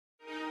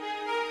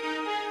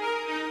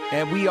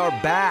And we are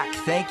back.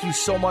 Thank you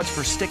so much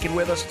for sticking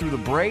with us through the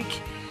break.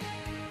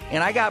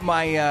 And I got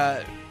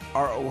my,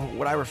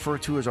 what I refer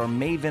to as our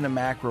maven of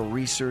macro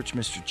research,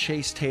 Mr.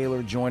 Chase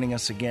Taylor, joining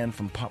us again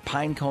from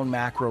Pinecone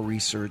Macro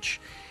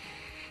Research.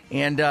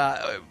 And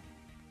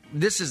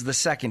this is the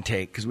second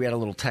take because we had a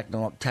little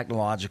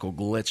technological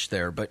glitch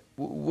there. But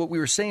what we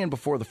were saying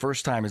before the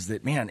first time is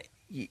that, man,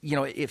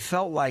 it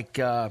felt like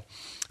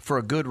for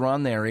a good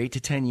run there, 8 to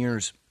 10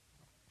 years,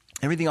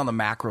 everything on the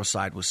macro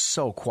side was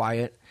so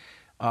quiet.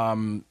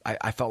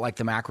 I felt like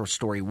the macro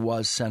story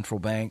was central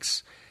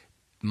banks.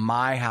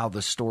 How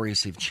the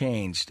stories have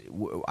changed.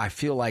 I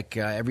feel like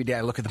every day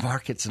I look at the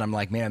markets and I'm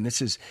like, man,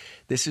 this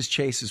is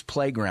Chase's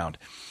playground.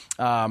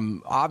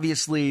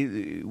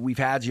 Obviously, we've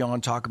had you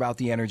on talk about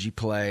the energy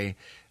play.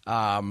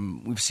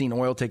 We've seen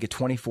oil take a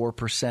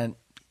 24%,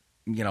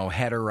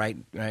 header right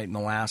in the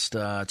last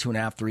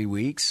 2.5, 3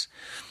 weeks.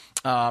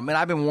 And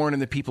I've been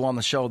warning the people on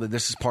the show that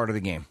this is part of the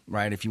game,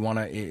 right? If you want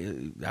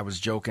to, I was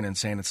joking and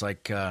saying it's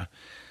like,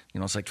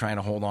 it's like trying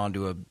to hold on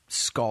to a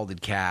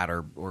scalded cat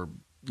or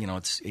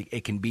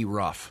it can be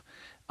rough.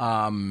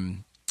 But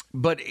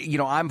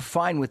I'm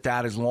fine with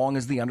that as long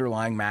as the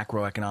underlying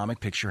macroeconomic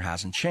picture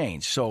hasn't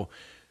changed. So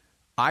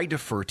I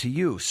defer to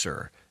you,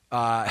 sir.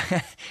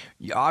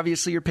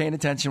 Obviously, you're paying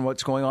attention to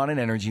what's going on in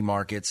energy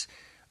markets.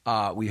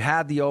 We've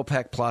had the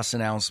OPEC Plus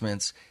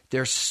announcements.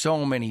 There's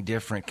so many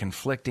different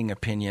conflicting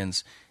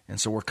opinions. And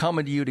so we're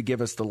coming to you to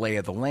give us the lay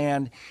of the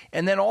land.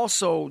 And then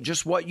also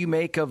just what you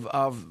make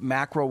of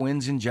macro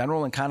wins in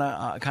general and kind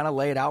of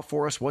lay it out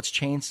for us. What's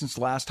changed since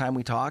the last time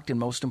we talked? And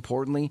most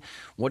importantly,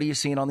 what are you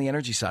seeing on the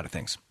energy side of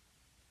things?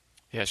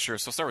 Yeah, sure.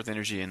 So I'll start with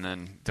energy, and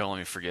then don't let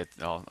me forget,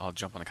 I'll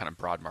jump on the kind of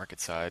broad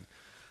market side.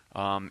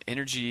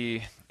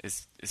 Energy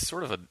is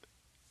sort of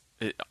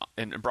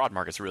and broad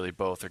markets really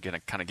both are going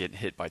to kind of get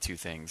hit by two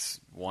things.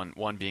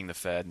 One being the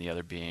Fed, and the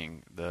other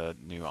being the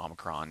new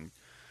Omicron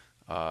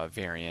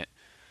variant.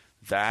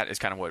 That is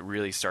kind of what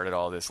really started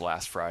all this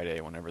last Friday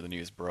whenever the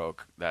news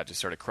broke. That just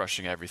started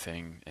crushing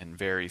everything in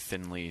very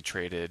thinly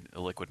traded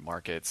illiquid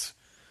markets,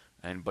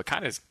 but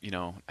kind of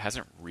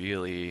hasn't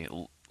really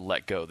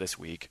let go this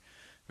week.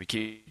 We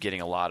keep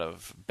getting a lot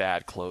of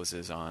bad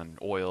closes on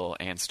oil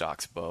and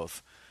stocks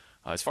both.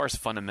 As far as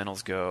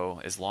fundamentals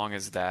go, as long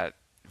as that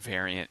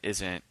variant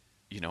isn't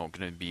going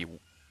to be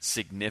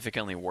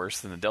significantly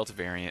worse than the Delta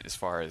variant as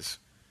far as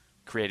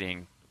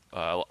creating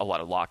a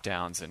lot of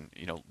lockdowns and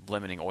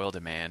limiting oil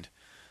demand,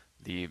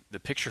 the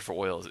picture for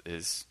oil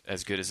is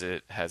as good as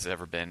it has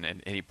ever been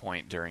at any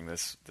point during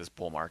this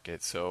bull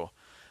market. So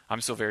I'm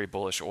still very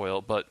bullish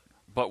oil, but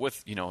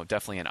with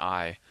definitely an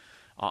eye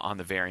on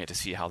the variant to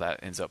see how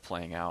that ends up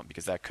playing out,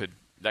 because that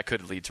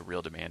could lead to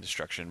real demand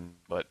destruction.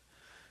 But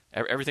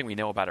everything we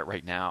know about it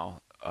right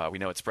now, we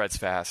know it spreads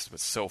fast, but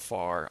so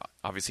far,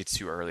 obviously it's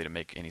too early to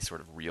make any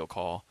sort of real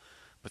call,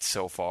 but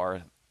so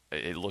far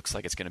it looks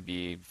like it's going to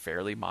be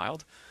fairly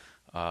mild.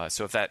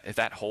 So if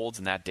that holds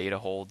and that data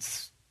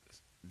holds,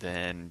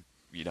 then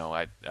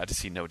I just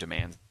see no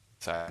demand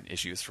side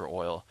issues for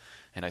oil,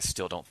 and I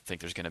still don't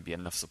think there's going to be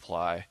enough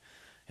supply.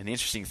 And the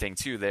interesting thing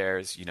too there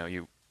is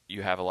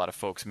you have a lot of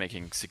folks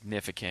making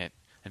significant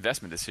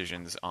investment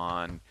decisions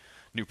on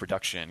new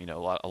production. A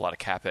lot of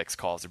capex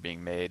calls are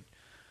being made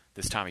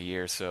this time of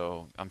year,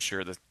 so I'm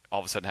sure that all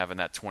of a sudden having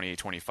that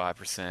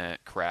 20-25%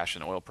 crash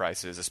in oil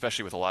prices,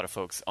 especially with a lot of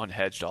folks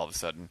unhedged all of a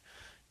sudden,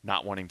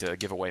 not wanting to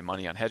give away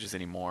money on hedges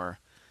anymore,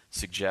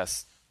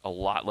 suggests a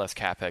lot less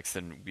capex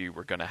than we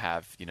were going to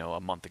have, a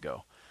month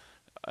ago.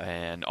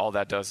 And all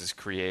that does is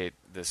create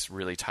this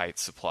really tight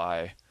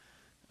supply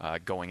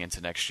going into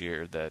next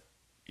year that,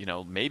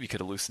 maybe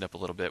could have loosened up a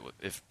little bit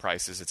if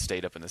prices had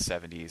stayed up in the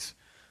 70s,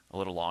 a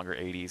little longer,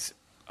 80s.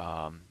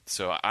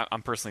 So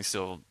I'm personally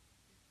still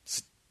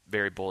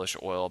very bullish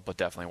oil, but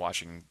definitely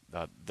watching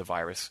the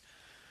virus.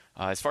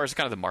 As far as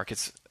kind of the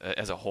markets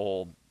as a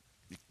whole,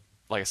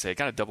 like I say,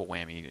 kind of double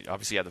whammy.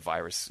 Obviously, you have the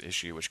virus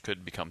issue, which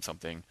could become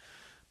something.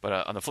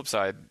 But on the flip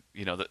side,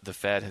 the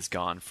Fed has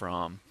gone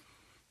from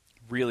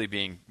really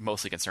being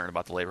mostly concerned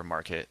about the labor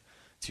market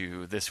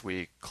to this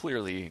week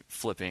clearly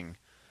flipping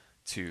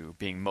to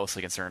being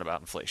mostly concerned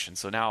about inflation.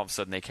 So now all of a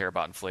sudden they care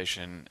about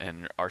inflation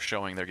and are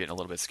showing they're getting a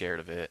little bit scared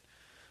of it.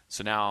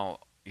 So now,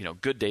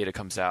 good data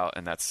comes out,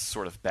 and that's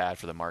sort of bad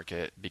for the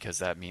market because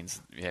that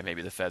means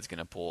maybe the Fed's going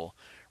to pull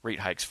rate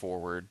hikes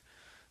forward.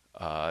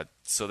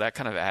 So that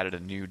kind of added a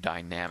new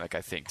dynamic,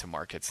 I think, to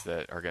markets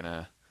that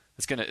are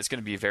it's going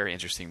to be very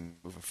interesting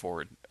moving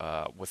forward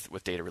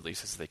with data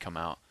releases as they come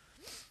out.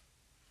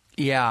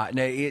 Yeah,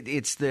 no,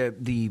 it's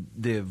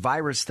the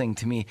virus thing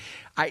to me.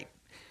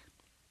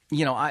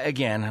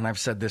 Again, and I've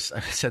said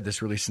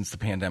this really since the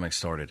pandemic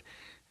started.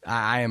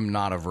 I am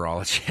not a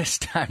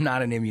virologist. I'm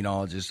not an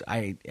immunologist.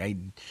 I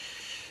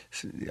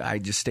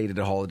just stayed at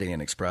a Holiday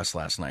Inn Express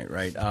last night,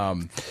 right?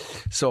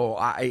 So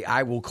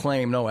I will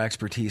claim no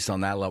expertise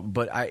on that level.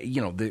 But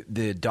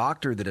the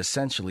doctor that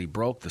essentially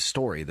broke the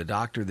story, the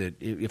doctor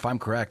that, if I'm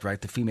correct, right,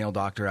 the female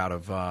doctor out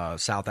of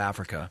South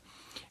Africa,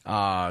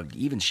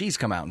 even she's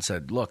come out and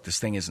said, look, this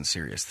thing isn't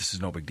serious. This is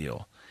no big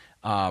deal.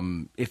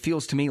 It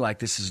feels to me like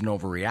this is an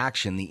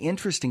overreaction. The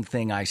interesting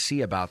thing I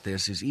see about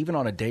this is even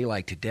on a day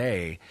like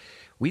today,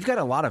 we've got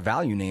a lot of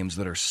value names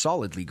that are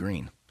solidly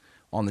green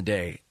on the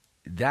day.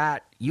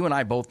 That, you and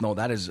I both know,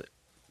 that is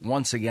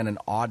once again an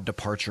odd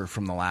departure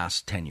from the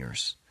last 10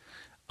 years.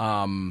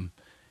 And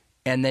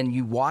then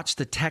you watch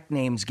the tech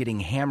names getting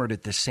hammered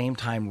at the same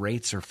time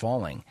rates are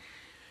falling.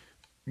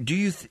 Do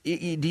you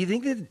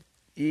think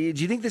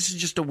this is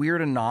just a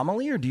weird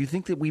anomaly, or do you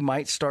think that we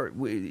might start? Are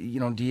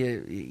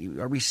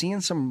we seeing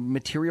some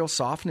material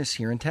softness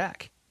here in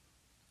tech?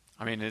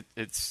 I mean,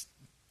 it's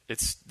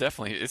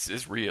definitely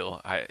it's real.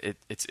 It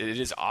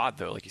is odd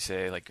though, like you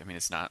say. Like, I mean,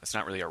 it's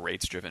not really a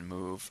rates driven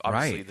move.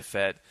 Obviously,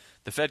 right.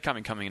 the Fed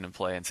coming into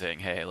play and saying,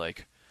 hey,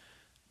 like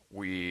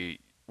we're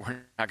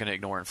not going to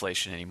ignore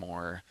inflation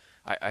anymore.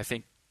 I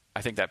think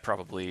that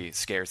probably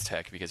scares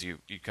tech, because you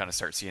kind of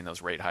start seeing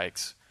those rate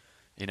hikes.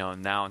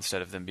 And now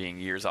instead of them being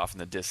years off in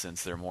the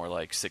distance, they're more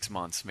like 6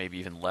 months, maybe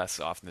even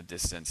less off in the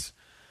distance.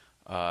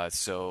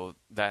 So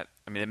that,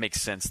 I mean, it makes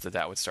sense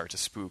that would start to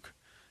spook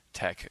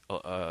tech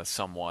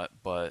somewhat.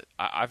 But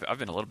I've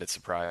been a little bit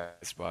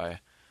surprised by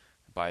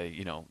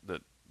the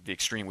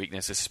extreme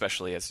weakness,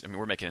 especially as, I mean,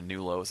 we're making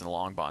new lows in the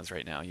long bonds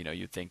right now.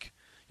 You think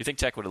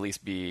tech would at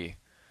least be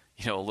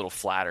a little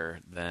flatter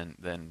than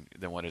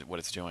what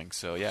it's doing.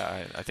 So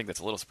yeah, I think that's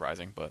a little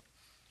surprising, but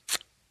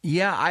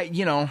yeah,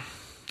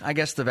 I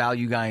guess the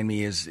value guy in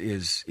me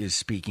is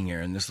speaking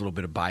here, and there's a little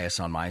bit of bias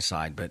on my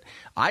side. But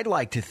I'd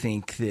like to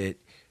think that,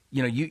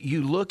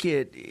 you look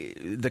at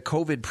the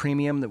COVID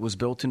premium that was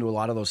built into a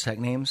lot of those tech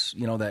names,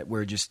 that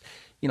we're just,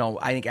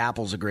 I think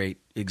Apple's a great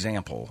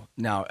example.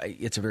 Now,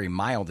 it's a very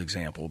mild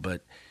example,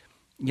 but,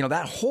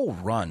 that whole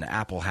run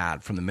Apple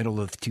had from the middle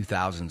of the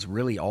 2000s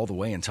really all the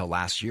way until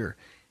last year,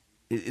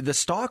 the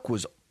stock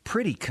was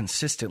pretty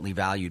consistently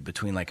valued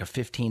between like a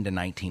 15 to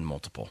 19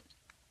 multiple.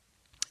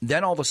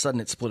 Then all of a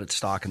sudden it split its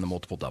stock and the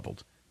multiple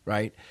doubled,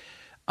 right?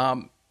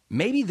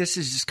 Maybe this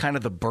is just kind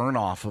of the burn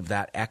off of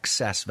that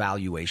excess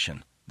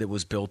valuation that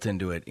was built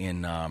into it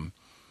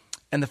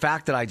and the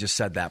fact that I just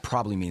said that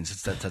probably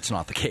means that's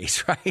not the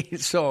case, right?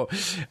 So,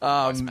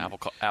 some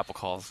Apple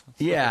calls.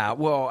 Yeah,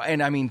 well,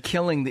 and I mean,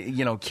 killing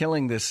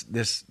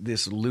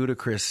this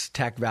ludicrous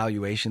tech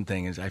valuation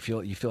thing is, you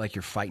feel like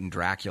you're fighting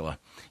Dracula.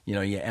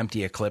 You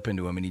empty a clip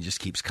into him and he just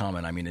keeps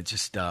coming. I mean, it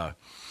just.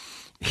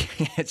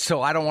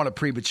 So I don't want to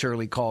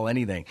prematurely call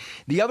anything.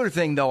 The other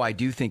thing, though, I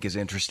do think is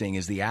interesting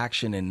is the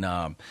action in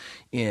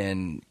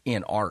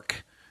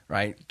ARK,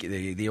 right?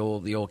 The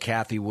old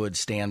Cathie Wood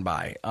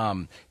standby.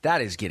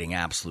 That is getting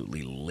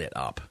absolutely lit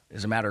up.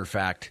 As a matter of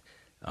fact,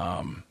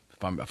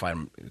 if I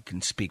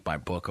can speak my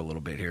book a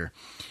little bit here,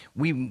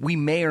 we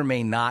may or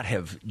may not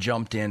have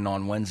jumped in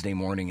on Wednesday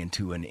morning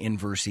into an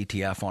inverse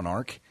ETF on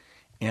ARK,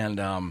 and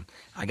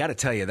I got to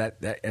tell you that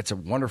it's a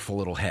wonderful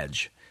little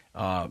hedge.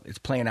 It's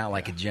playing out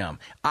like a gem.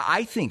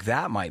 I think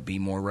that might be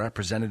more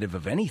representative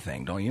of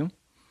anything, don't you?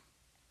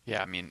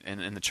 Yeah, I mean,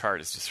 and the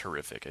chart is just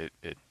horrific.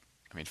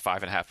 I mean,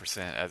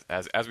 5.5%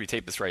 as we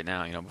tape this right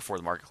now. Before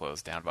the market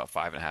closed, down about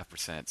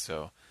 5.5%.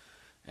 So,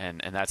 and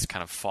that's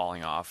kind of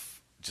falling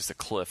off just a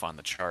cliff on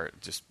the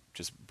chart. Just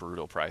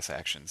brutal price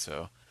action.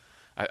 So,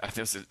 I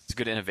think it's a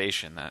good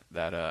innovation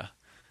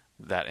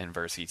that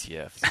inverse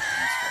ETF.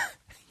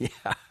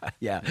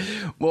 Yeah.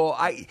 Well,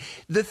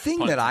 the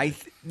thing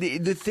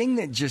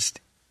that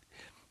just,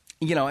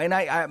 and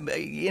I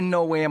in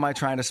no way am I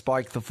trying to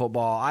spike the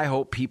football. I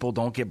hope people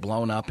don't get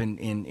blown up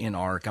in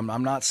ARK.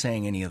 I'm not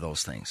saying any of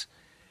those things.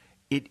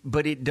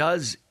 But it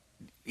does.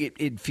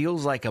 It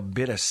feels like a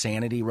bit of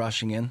sanity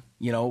rushing in,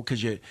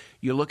 because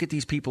you look at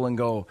these people and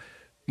go,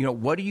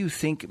 what do you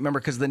think? Remember,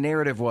 because the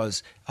narrative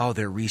was, oh,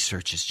 their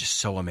research is just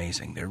so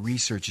amazing. Their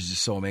research is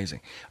just so amazing.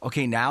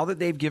 Okay, now that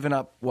they've given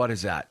up, what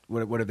is that?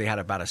 What have they had,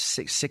 about a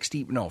 50%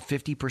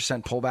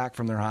 pullback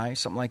from their high,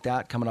 something like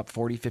that, coming up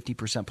 50%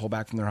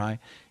 pullback from their high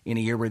in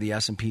a year where the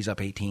S&P's up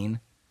 18,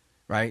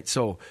 right?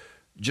 So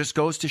just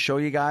goes to show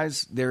you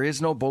guys, there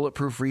is no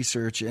bulletproof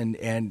research and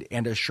a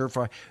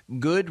surefire.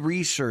 Good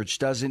research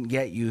doesn't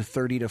get you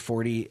 30 to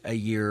 40 a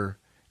year,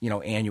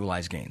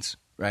 annualized gains,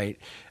 right?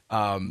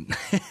 I'm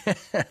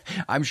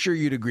sure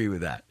you'd agree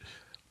with that.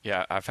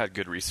 Yeah, I've had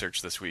good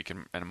research this week,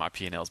 and my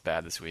P&L's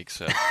bad this week,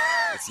 so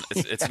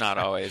it's not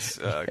always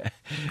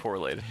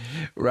correlated.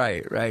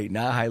 Right,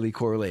 not highly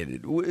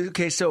correlated.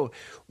 Okay, so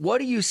what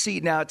do you see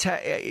now,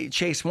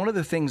 Chase? One of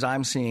the things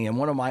I'm seeing, and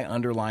one of my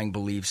underlying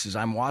beliefs, is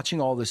I'm watching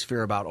all this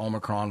fear about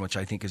Omicron, which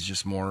I think is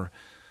just more.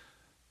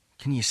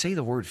 Can you say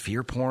the word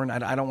fear porn?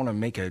 I don't want to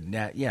make a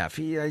net. Yeah, I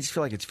just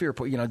feel like it's fear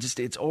porn.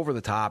 It's over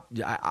the top.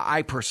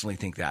 I personally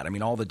think that. I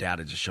mean, all the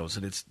data just shows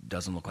that it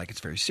doesn't look like it's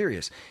very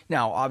serious.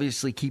 Now,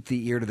 obviously, keep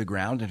the ear to the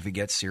ground, and if it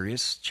gets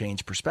serious,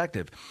 change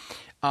perspective.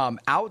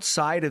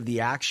 Outside of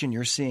the action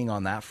you're seeing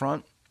on that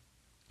front,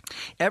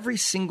 every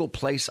single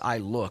place I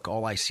look,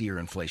 all I see are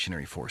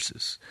inflationary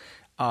forces.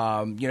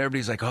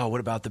 Everybody's like, oh, what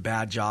about the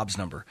bad jobs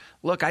number?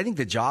 Look, I think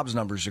the jobs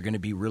numbers are going to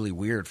be really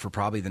weird for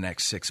probably the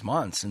next 6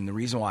 months. And the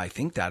reason why I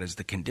think that is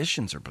the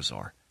conditions are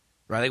bizarre,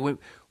 right? Like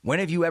when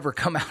have you ever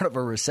come out of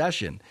a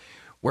recession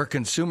where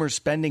consumer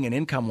spending and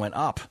income went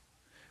up,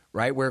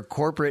 right? Where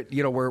corporate,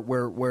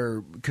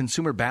 where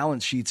consumer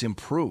balance sheets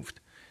improved.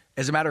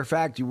 As a matter of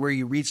fact, where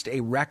you reached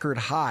a record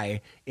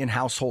high in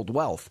household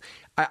wealth.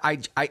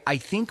 I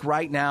think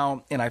right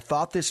now, and I've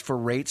thought this for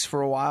rates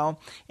for a while,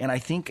 and I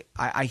think,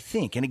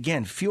 and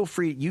again, feel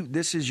free,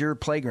 this is your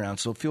playground,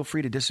 so feel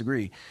free to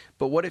disagree.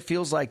 But what it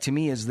feels like to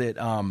me is that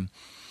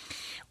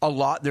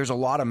there's a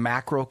lot of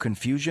macro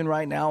confusion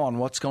right now on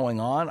what's going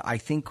on. I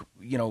think,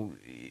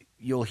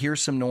 you'll hear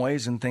some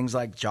noise and things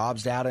like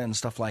jobs data and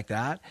stuff like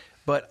that.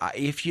 But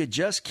if you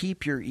just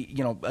keep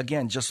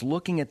again, just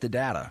looking at the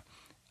data,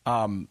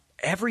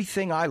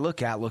 everything I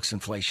look at looks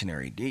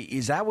inflationary.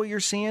 Is that what you're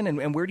seeing?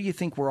 And where do you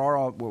think we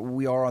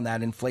are on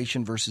that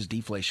inflation versus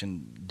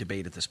deflation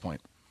debate at this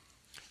point?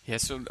 Yeah,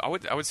 so I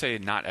would say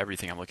not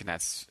everything I'm looking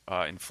at's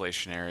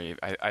inflationary.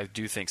 I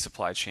do think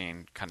supply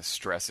chain kind of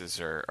stresses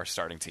are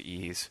starting to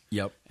ease.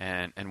 Yep.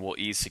 And will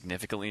ease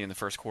significantly in the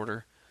first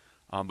quarter.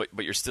 But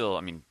you're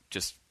still,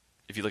 just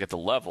if you look at the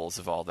levels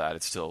of all that,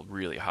 it's still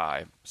really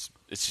high.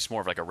 It's just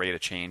more of like a rate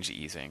of change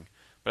easing.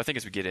 But I think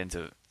as we get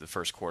into the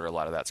first quarter, a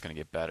lot of that's going to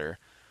get better.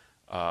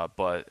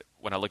 But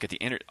when I look at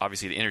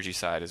obviously the energy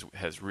side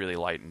has really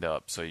lightened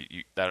up, so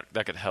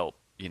that could help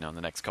in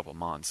the next couple of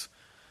months.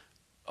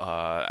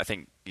 I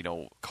think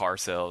car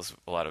sales,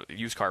 a lot of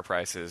used car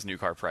prices, new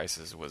car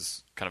prices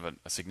was kind of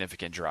a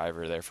significant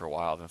driver there for a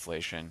while of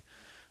inflation.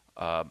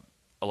 A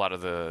lot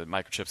of the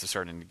microchips are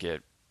starting to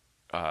get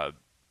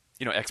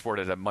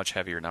exported at much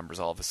heavier numbers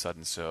all of a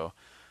sudden. So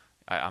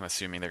I'm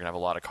assuming they're going to have a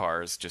lot of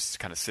cars just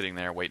kind of sitting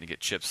there waiting to get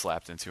chips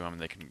slapped into them,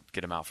 and they can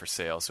get them out for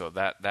sale. So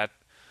that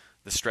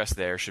the stress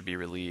there should be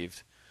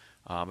relieved.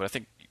 But I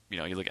think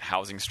you look at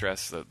housing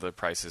stress, the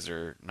prices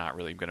are not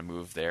really going to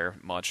move there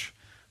much,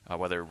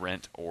 whether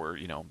rent or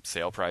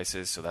sale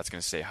prices. So that's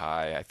going to stay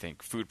high. I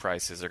think food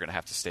prices are going to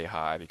have to stay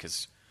high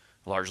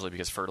largely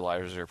because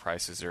fertilizer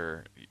prices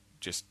are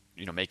just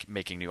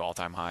making new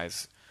all-time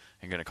highs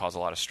and going to cause a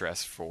lot of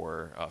stress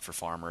for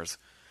farmers.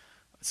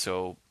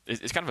 So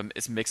it's kind of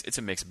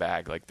a mixed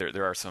bag. Like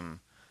there are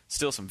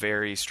still some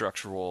very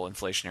structural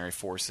inflationary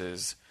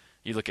forces.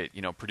 You look at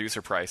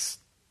producer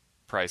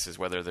prices,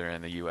 whether they're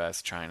in the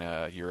U.S.,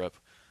 China, Europe,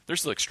 they're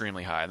still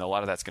extremely high, and a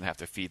lot of that's going to have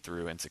to feed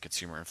through into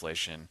consumer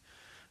inflation,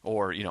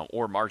 or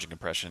margin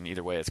compression.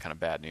 Either way, it's kind of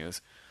bad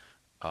news.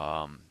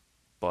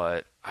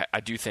 But I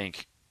do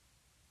think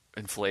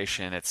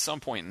inflation at some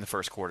point in the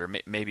first quarter,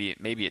 maybe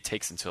it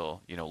takes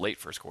until late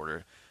first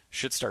quarter,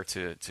 should start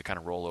to kind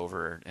of roll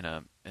over in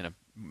a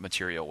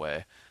material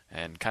way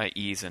and kind of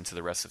ease into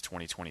the rest of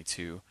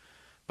 2022.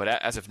 But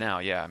as of now,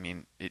 yeah,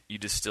 you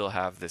just still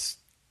have this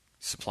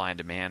supply and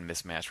demand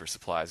mismatch where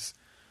supplies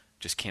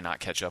just cannot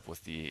catch up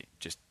with the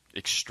just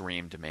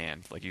extreme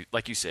demand.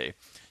 Like you say,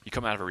 you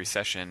come out of a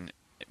recession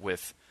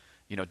with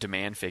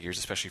demand figures,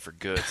 especially for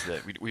goods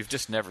that we've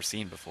just never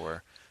seen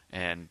before,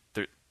 and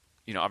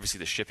obviously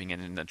the shipping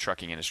and the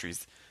trucking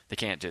industries, you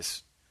can't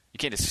just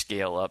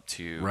scale up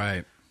to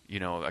right.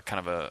 A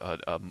kind of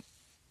a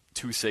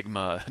 2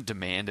 sigma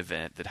demand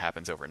event that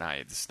happens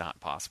overnight. It's not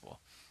possible.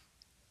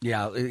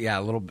 Yeah,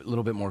 a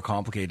little bit more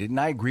complicated. And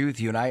I agree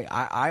with you. And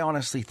I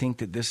honestly think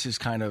that this is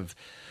kind of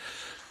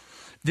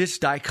this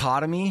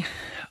dichotomy,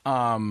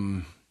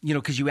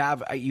 because you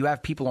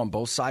have people on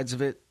both sides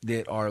of it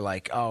that are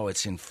like, oh,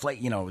 it's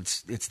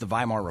it's the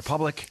Weimar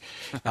Republic.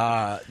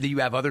 You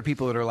have other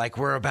people that are like,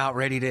 we're about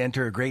ready to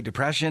enter a Great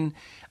Depression.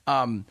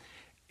 And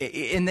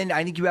then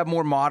I think you have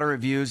more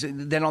moderate views.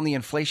 Then on the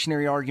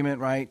inflationary argument,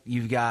 right,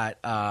 you've got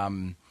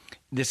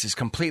this is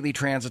completely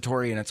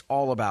transitory and it's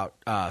all about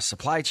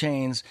supply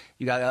chains.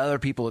 You got other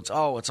people, it's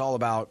all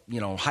about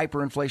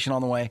hyperinflation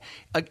on the way.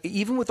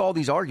 Even with all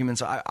these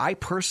arguments, I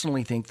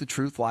personally think the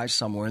truth lies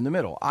somewhere in the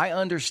middle. I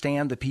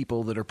understand the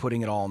people that are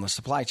putting it all in the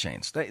supply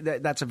chains.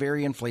 That's a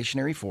very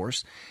inflationary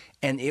force,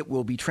 and it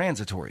will be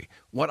transitory.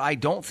 What I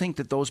don't think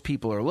that those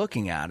people are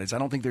looking at is I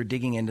don't think they're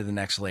digging into the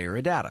next layer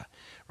of data,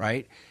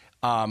 right?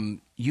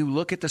 You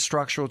look at the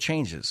structural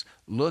changes.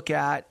 Look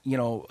at,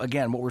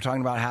 again, what we're talking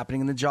about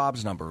happening in the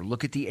jobs number.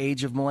 Look at the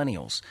age of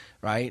millennials,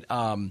 right?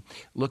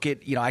 Look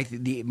at,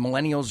 the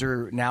millennials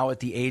are now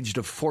at the age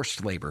of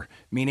forced labor,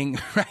 meaning,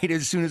 right,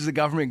 as soon as the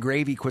government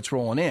gravy quits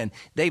rolling in,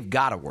 they've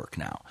got to work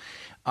now.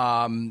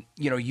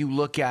 You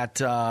look at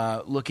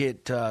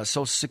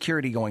Social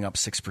Security going up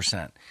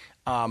 6%.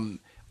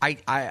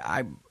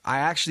 I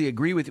actually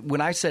agree with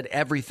when I said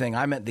everything,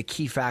 I meant the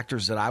key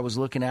factors that I was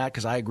looking at,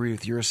 because I agree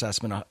with your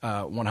assessment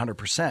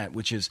 100%,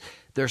 which is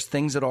there's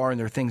things that are and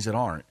there are things that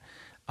aren't.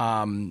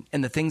 And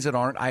the things that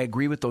aren't, I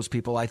agree with those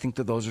people. I think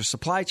that those are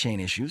supply chain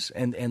issues.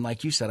 And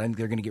like you said, I think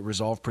they're going to get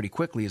resolved pretty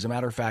quickly. As a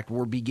matter of fact,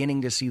 we're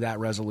beginning to see that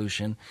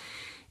resolution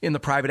in the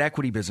private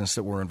equity business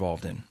that we're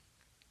involved in.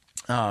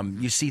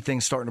 You see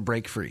things starting to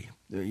break free.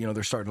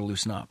 They're starting to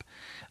loosen up.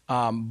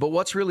 But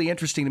what's really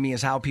interesting to me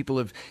is how people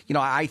have,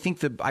 I'm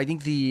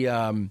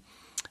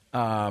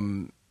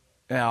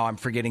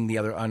forgetting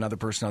another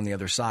person on the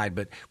other side,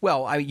 but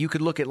you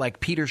could look at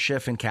like Peter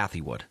Schiff and Kathy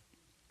Wood,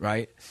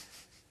 right?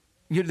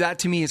 That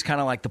to me is kind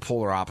of like the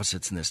polar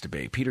opposites in this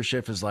debate. Peter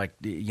Schiff is like,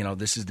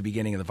 this is the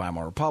beginning of the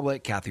Weimar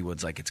Republic. Kathy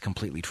Wood's like, it's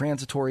completely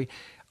transitory.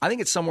 I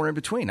think it's somewhere in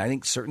between. I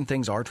think certain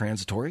things are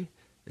transitory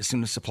as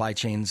soon as supply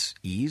chains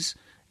ease,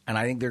 and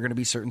I think there are going to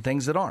be certain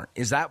things that aren't.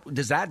 Does that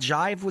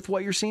jive with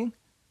what you're seeing?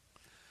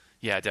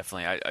 Yeah,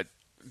 definitely. I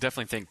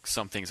definitely think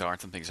some things are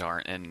and some things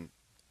aren't. And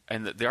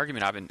the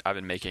argument I've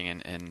been making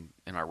in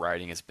my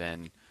writing has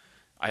been,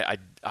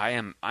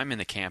 I'm in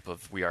the camp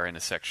of we are in a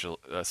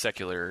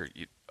secular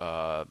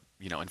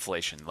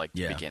inflation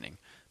beginning,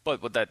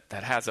 but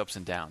that has ups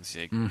and downs.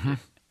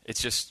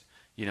 It's just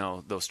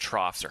those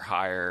troughs are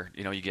higher.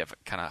 You get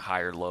kind of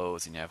higher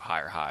lows and you have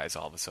higher highs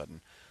all of a sudden.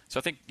 So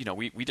I think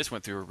we just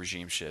went through a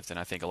regime shift, and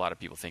I think a lot of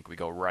people think we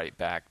go right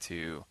back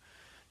to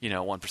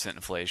 1%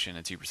 inflation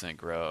and 2%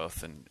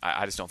 growth, and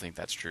I just don't think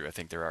that's true. I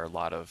think there are a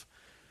lot of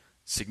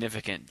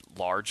significant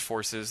large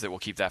forces that will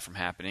keep that from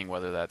happening,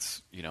 whether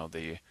that's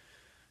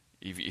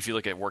if you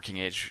look at working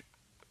age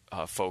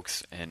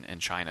folks in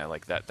China,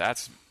 like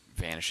that's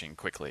vanishing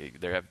quickly.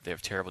 They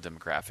have terrible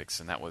demographics,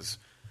 and that was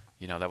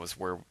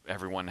where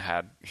everyone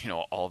had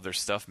all of their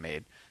stuff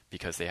made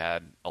because they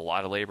had a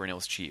lot of labor and it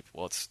was cheap.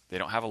 Well, they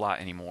don't have a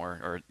lot anymore,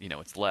 or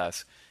it's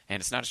less,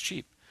 and it's not as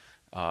cheap.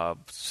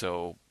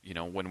 So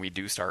when we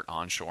do start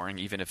onshoring,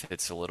 even if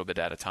it's a little bit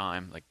at a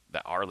time, like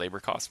that, our labor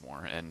costs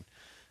more, and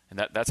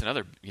that's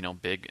another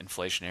big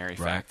inflationary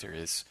factor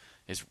is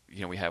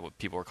we have what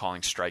people are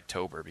calling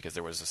Striketober because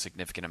there was a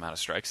significant amount of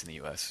strikes in the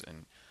U.S.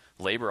 and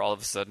labor all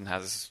of a sudden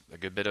has a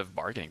good bit of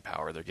bargaining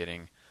power. They're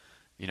getting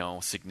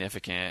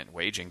significant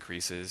wage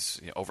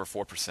increases. Over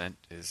 4%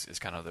 is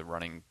kind of the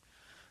running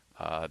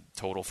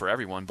total for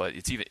everyone, but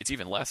it's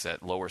even less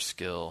at lower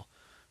skill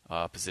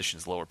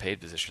positions, lower paid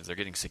positions. They're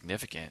getting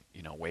significant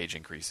wage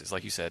increases.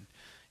 Like you said,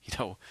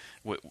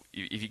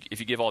 if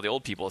you give all the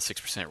old people a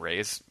 6%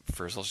 raise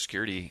for Social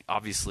Security,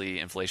 obviously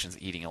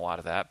inflation's eating a lot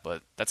of that,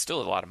 but that's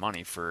still a lot of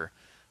money for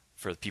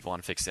the people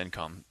on fixed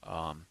income,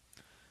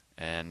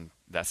 and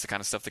that's the kind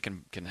of stuff that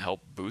can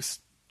help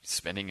boost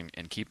spending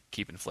and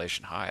keep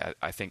inflation high.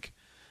 I think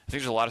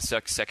there's a lot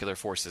of secular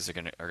forces that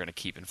are going to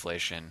keep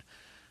inflation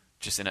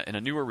just in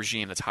a newer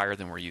regime that's higher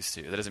than we're used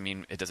to. That doesn't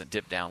mean it doesn't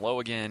dip down low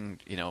again,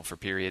 for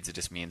periods. It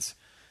just means,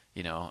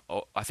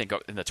 I think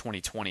in the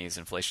 2020s,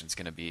 inflation's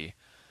going to be,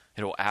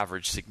 it'll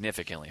average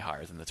significantly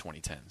higher than the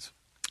 2010s.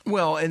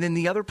 Well, and then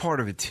the other part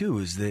of it too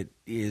is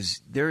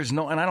there is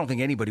no, and I don't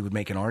think anybody would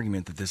make an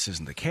argument that this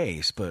isn't the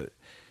case, but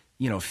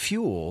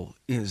fuel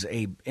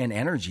and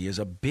energy is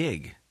a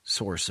big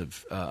source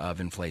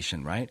of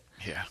inflation, right?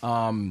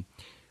 Yeah.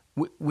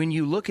 When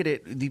you look at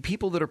it, the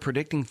people that are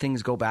predicting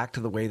things go back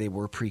to the way they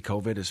were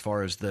pre-COVID, as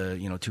far as the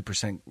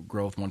 2%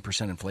 growth,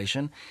 1%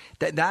 inflation.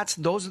 That's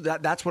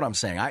what I'm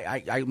saying.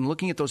 I'm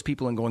looking at those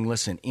people and going,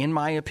 listen, in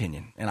my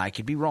opinion, and I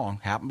could be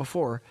wrong, happened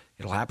before,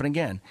 it'll happen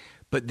again,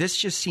 but this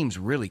just seems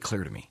really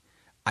clear to me.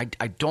 I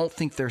don't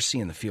think they're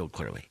seeing the field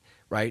clearly,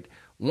 right?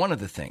 One of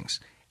the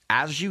things,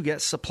 as you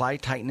get supply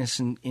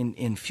tightness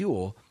in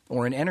fuel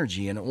or in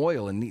energy and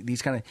oil and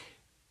these kind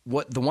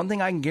of, the one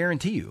thing I can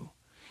guarantee you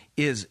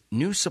is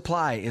new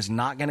supply is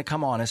not going to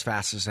come on as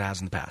fast as it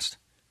has in the past,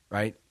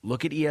 right?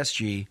 Look at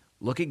ESG,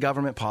 look at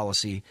government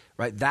policy,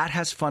 right? That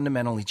has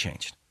fundamentally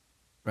changed,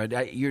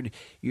 right?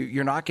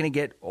 You're not going to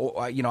get,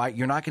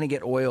 you're not going to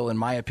get oil, in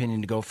my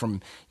opinion, to go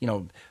from,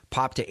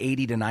 pop to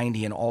 80 to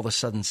 90 and all of a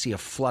sudden see a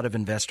flood of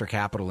investor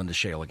capital into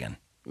shale again.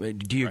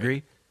 Do you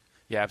agree?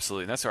 Yeah,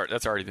 absolutely. And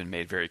that's already been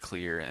made very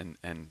clear, and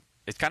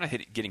it's kind of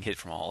getting hit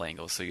from all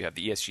angles. So you have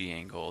the ESG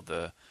angle,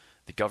 the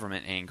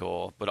government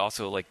angle, but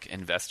also like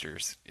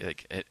investors.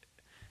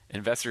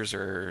 Investors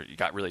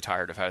got really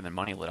tired of having their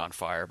money lit on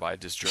fire by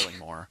just drilling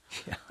more.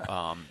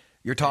 Yeah.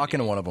 You're talking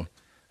to one of them.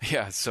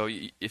 Yeah. So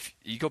if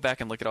you go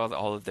back and look at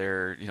all of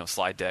their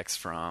slide decks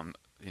from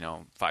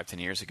 5-10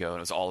 years ago, and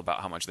it was all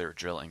about how much they were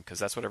drilling because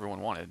that's what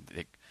everyone wanted.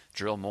 They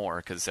drill more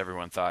because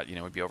everyone thought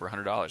it would be over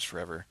 $100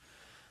 forever.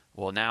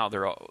 Well, now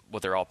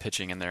what they're all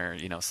pitching in their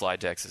slide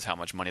decks is how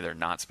much money they're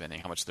not spending,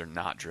 how much they're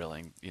not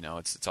drilling.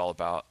 It's all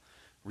about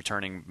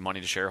returning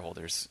money to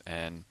shareholders,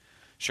 and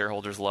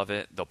shareholders love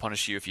it. They'll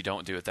punish you if you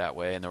don't do it that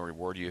way, and they'll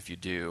reward you if you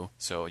do.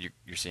 So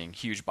you're seeing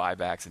huge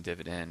buybacks and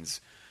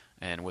dividends,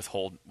 and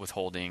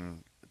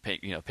withholding,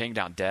 paying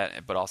down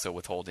debt, but also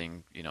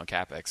withholding,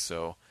 capex.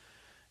 So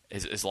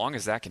as long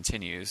as that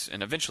continues,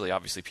 and eventually,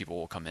 obviously, people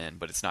will come in,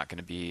 but it's not going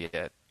to be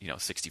at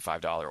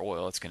 $65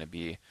 oil. It's going to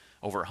be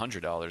over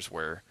 $100,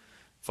 where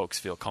folks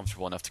feel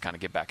comfortable enough to kind of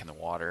get back in the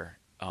water.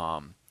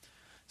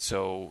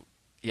 So.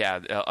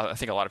 Yeah, I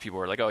think a lot of people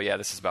are like, "Oh, yeah,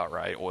 this is about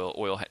right.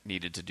 Oil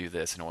needed to do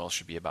this, and oil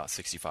should be about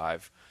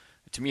 65."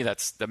 To me,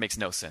 that makes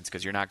no sense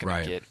because you're not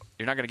going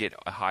to get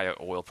a high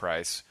oil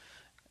price,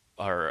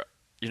 or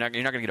you're not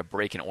going to get a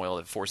break in oil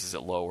that forces it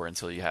lower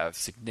until you have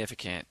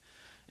significant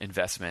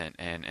investment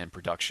and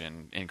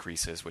production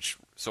increases, which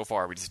so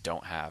far we just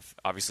don't have.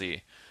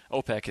 Obviously,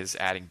 OPEC is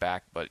adding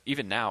back, but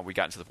even now we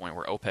gotten to the point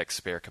where OPEC's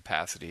spare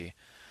capacity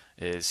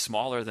is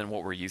smaller than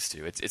what we're used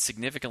to. It's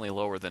significantly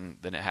lower than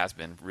it has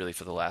been really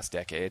for the last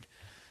decade.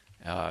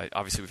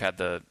 Obviously, we've had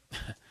the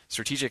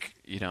strategic,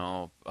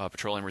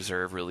 petroleum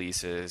reserve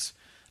releases,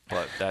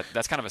 but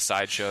that's kind of a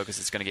sideshow because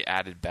it's going to get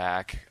added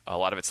back. A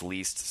lot of it's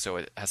leased, so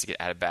it has to get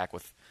added back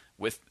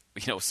with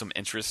some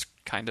interest,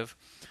 kind of.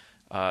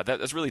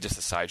 That's really just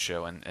a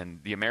sideshow, and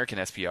the American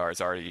SPR is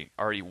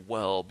already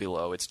well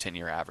below its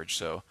 10-year average.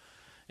 So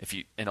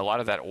and a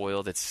lot of that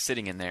oil that's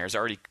sitting in there is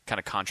already kind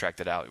of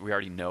contracted out. We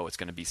already know it's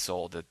going to be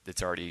sold.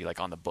 It's already like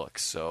on the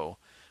books. So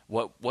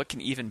what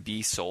can even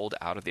be sold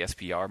out of the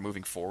SPR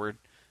moving forward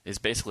is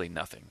basically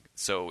nothing.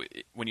 So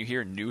when you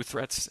hear new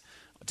threats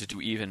to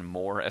do even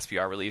more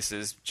SPR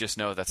releases, just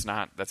know that's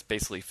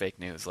basically fake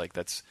news. Like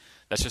that's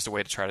just a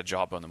way to try to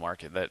jawbone the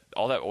market. That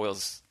all that oil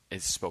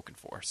is spoken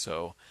for.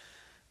 So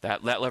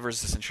that lever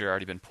has essentially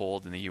already been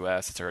pulled in the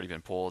U.S. It's already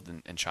been pulled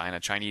in China.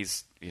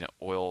 Chinese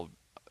oil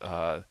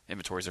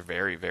inventories are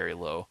very, very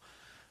low.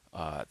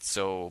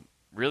 So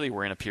really,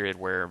 we're in a period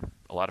where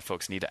a lot of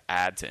folks need to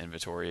add to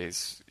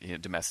inventories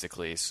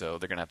domestically. So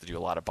they're going to have to do a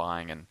lot of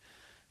buying. And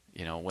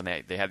when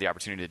they had the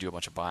opportunity to do a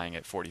bunch of buying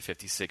at 40,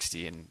 50,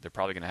 60, and they're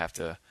probably going to have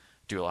to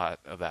do a lot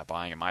of that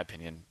buying, in my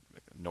opinion,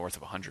 north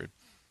of 100.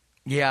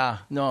 Yeah,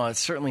 no, that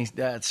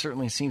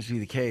certainly seems to be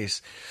the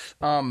case.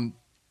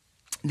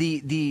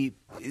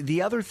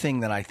 The other thing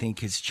that I think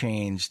has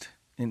changed,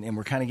 and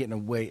we're kind of getting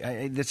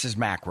away. This is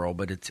macro,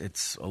 but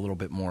it's a little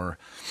bit more,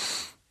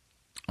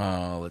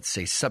 let's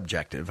say,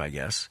 subjective, I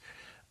guess.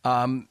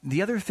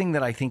 The other thing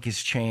that I think has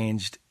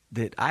changed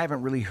that I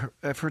haven't really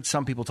I've heard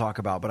some people talk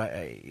about, but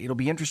it'll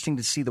be interesting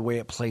to see the way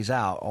it plays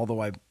out.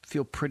 Although I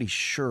feel pretty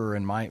sure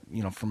in my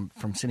from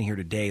sitting here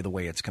today the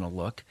way it's going to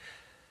look.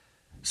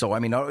 So I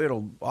mean,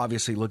 it'll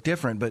obviously look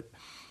different, but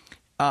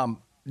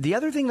the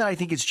other thing that I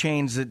think has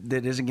changed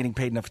that isn't getting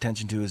paid enough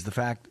attention to is the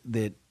fact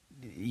that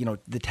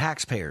the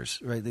taxpayers,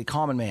 right, the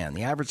common man,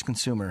 the average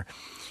consumer,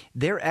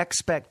 their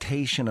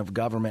expectation of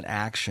government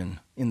action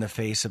in the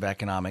face of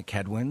economic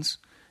headwinds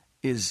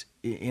is,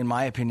 in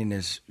my opinion,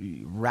 is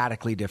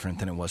radically different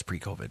than it was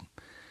pre-COVID,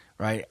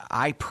 right?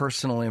 I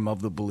personally am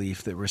of the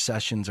belief that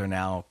recessions are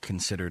now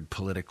considered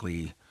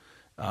politically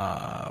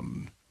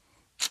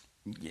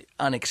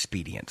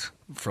unexpedient,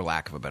 for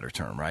lack of a better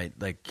term, right?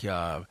 Like,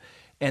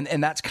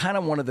 and that's kind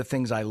of one of the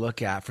things I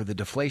look at for the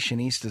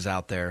deflationistas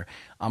out there.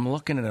 I'm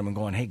looking at them and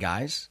going, hey,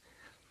 guys,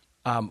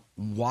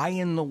 why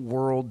in the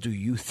world do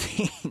you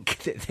think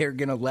that they're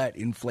going to let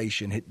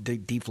deflation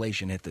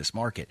hit this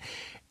market?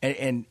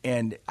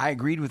 And I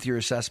agreed with your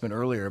assessment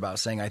earlier about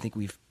saying I think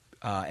we've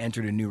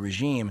entered a new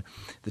regime.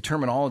 The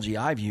terminology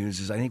I've used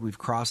is I think we've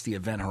crossed the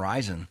event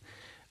horizon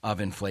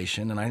of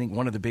inflation. And I think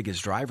one of the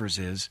biggest drivers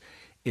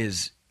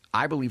is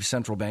I believe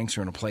central banks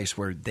are in a place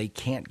where they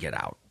can't get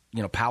out.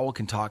 Powell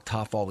can talk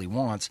tough all he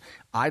wants.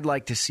 I'd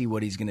like to see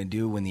what he's going to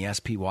do when the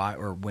SPY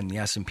or when the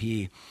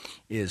S&P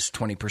is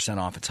 20%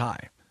 off its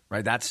high,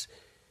 right? That's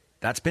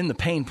been the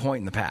pain point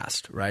in the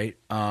past, right?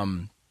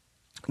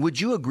 Would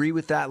you agree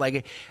with that?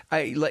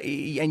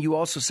 And you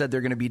also said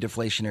they're going to be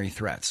deflationary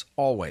threats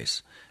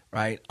always,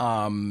 right?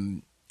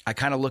 I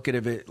kind of look at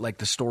it like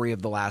the story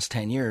of the last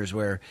 10 years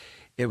where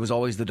it was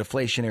always the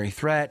deflationary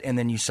threat, and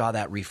then you saw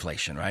that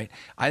reflation, right?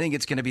 I think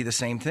it's going to be the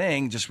same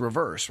thing, just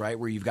reverse, right?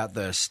 Where you've got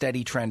the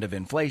steady trend of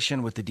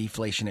inflation with the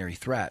deflationary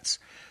threats.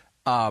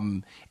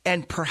 And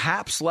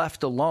perhaps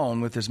left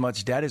alone with as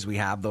much debt as we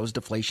have, those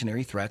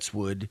deflationary threats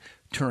would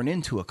turn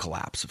into a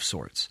collapse of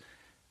sorts.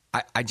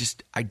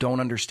 I don't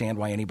understand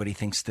why anybody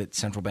thinks that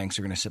central banks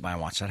are going to sit by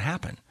and watch that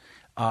happen.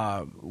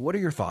 What are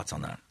your thoughts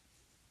on that?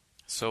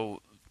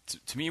 So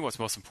to me, what's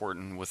most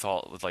important with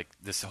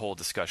this whole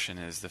discussion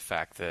is the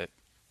fact that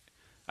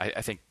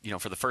I think,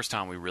 for the first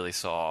time we really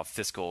saw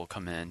fiscal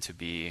come in to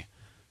be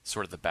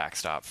sort of the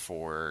backstop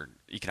for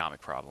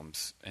economic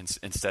problems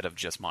instead of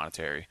just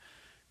monetary.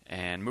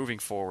 And moving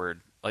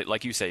forward,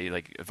 like you say,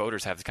 like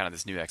voters have kind of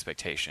this new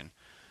expectation.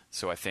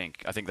 So I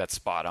think that's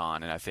spot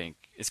on, and I think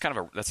it's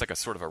that's like a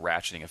sort of a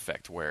ratcheting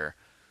effect where,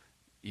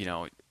 you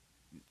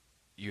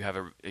have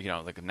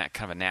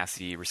kind of a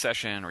nasty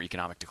recession or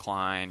economic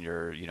decline,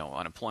 your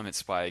unemployment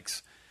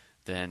spikes.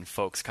 Then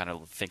folks kind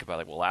of think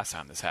about well, last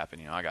time this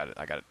happened, I got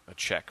a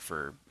check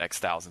for X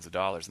thousands of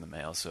dollars in the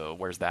mail. So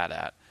where's that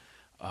at?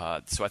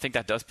 So I think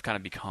that does kind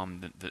of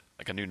become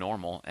like a new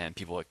normal, and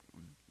people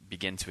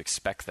begin to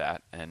expect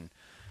that, and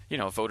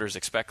voters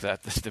expect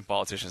that the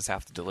politicians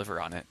have to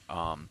deliver on it.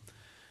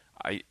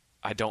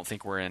 I don't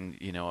think we're in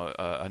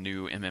a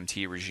new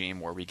MMT regime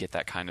where we get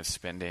that kind of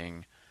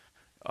spending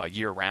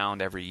year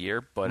round every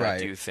year, but right.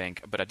 I do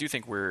think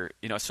we're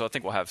so I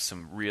think we'll have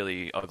some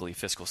really ugly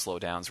fiscal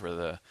slowdowns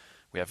where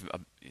we have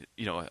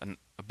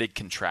a big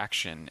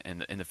contraction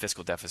in the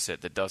fiscal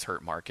deficit that does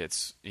hurt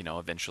markets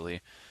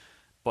eventually.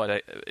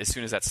 But as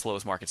soon as that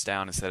slows markets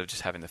down, instead of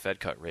just having the Fed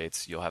cut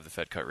rates, you'll have the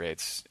Fed cut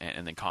rates,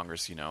 and then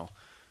Congress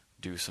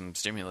do some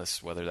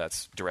stimulus, whether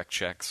that's direct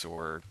checks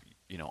or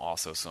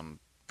also some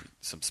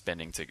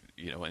spending to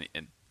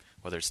and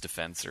whether it's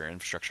defense or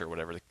infrastructure or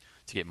whatever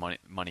to get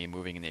money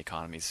moving in the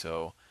economy.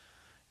 So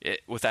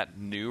with that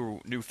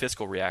new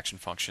fiscal reaction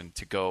function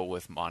to go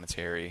with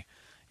monetary,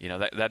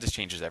 that just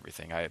changes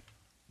everything.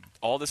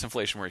 All this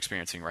inflation we're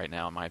experiencing right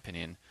now, in my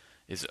opinion,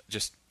 is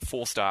just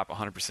full stop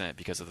 100%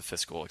 because of the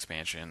fiscal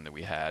expansion that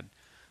we had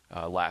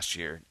last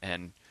year.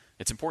 And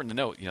it's important to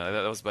note,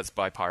 that's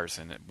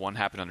bipartisan. One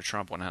happened under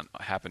Trump, one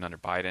happened under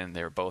Biden.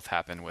 They were both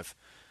happened with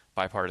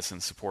bipartisan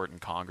support in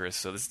Congress.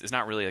 So this is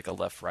not really like a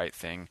left-right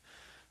thing.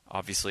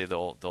 Obviously,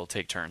 they'll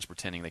take turns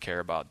pretending they care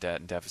about debt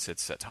and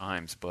deficits at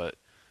times, but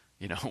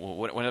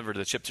whenever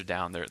the chips are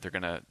down,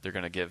 they're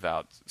gonna give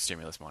out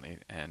stimulus money,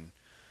 and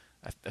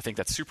I think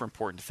that's super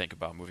important to think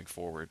about moving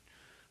forward.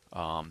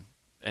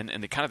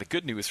 And the kind of the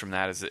good news from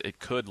that is that it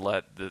could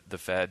let the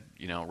Fed,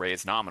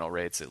 raise nominal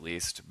rates at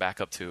least back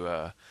up to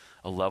a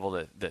level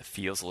that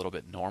feels a little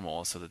bit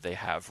normal, so that they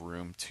have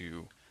room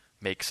to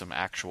make some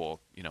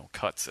actual,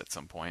 cuts at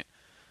some point.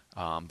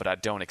 But I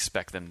don't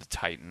expect them to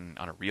tighten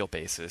on a real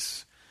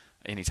basis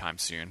anytime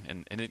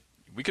soon. And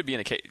we could be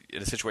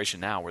in a situation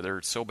now where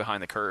they're so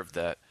behind the curve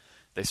that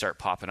they start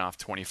popping off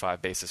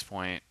 25 basis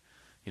point,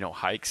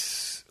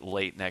 hikes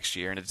late next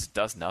year, and it just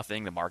does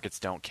nothing. The markets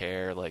don't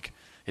care. Like,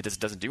 it just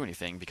doesn't do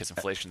anything because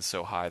inflation's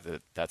so high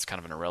that that's kind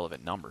of an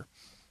irrelevant number.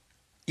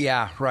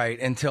 Yeah, right.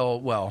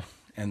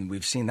 And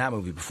we've seen that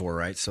movie before,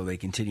 right? So they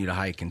continue to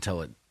hike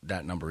until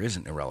that number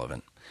isn't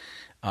irrelevant.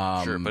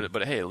 Sure,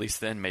 but hey, at least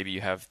then maybe you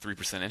have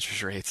 3%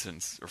 interest rates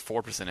or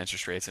 4%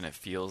 interest rates, and it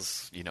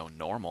feels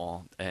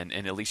normal, and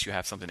at least you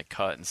have something to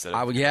cut instead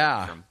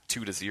of from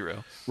 2 to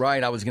 0.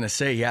 Right, I was going to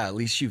say, at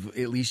least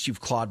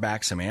you've clawed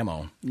back some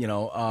ammo.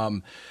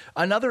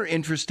 Another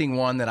interesting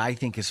one that I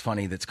think is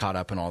funny that's caught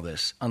up in all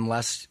this,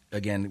 unless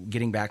again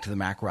getting back to the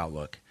macro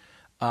outlook,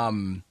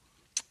 and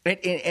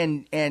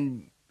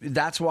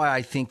that's why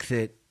I think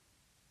that.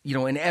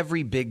 In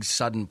every big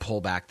sudden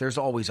pullback, there's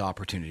always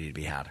opportunity to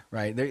be had,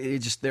 right?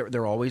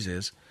 There always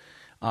is.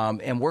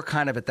 And we're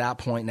kind of at that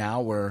point now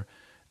where,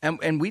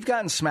 and we've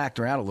gotten smacked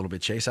around a little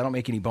bit, Chase. I don't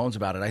make any bones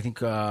about it. I think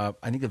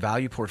the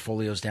value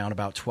portfolio is down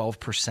about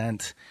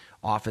 12%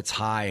 off its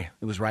high.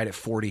 It was right at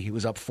 40. It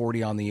was up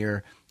 40 on the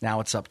year.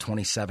 Now it's up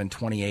 27,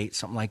 28,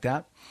 something like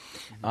that,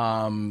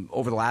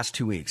 over the last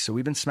 2 weeks. So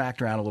we've been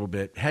smacked around a little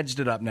bit,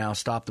 hedged it up now,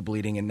 stopped the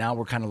bleeding, and now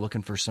we're kind of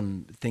looking for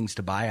some things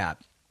to buy at.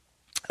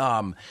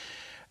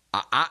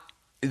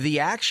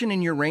 The action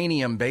in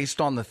uranium based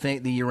on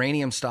the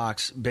uranium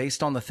stocks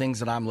based on the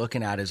things that I'm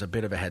looking at is a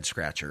bit of a head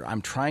scratcher.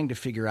 I'm trying to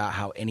figure out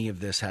how any of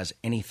this has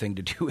anything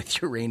to do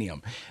with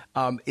uranium.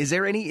 Is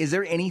there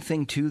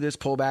anything to this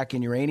pullback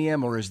in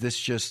uranium, or is this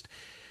just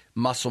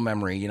muscle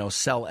memory?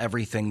 Sell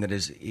everything that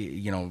is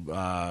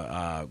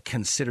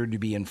considered to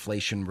be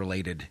inflation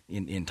related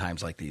in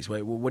times like these.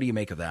 What do you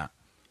make of that?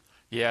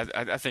 Yeah,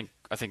 I think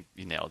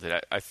you nailed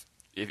it.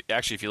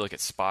 If you look at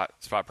spot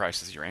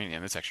prices of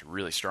uranium, it's actually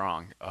really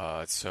strong.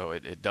 So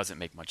it doesn't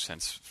make much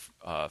sense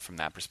from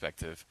that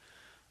perspective.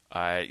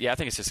 I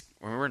think it's just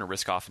when we're in a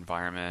risk-off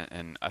environment,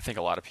 and I think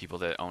a lot of people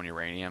that own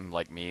uranium,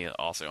 like me,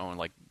 also own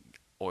like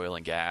oil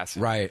and gas.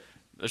 And right.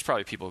 There's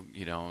probably people,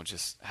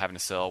 just having to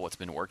sell what's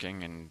been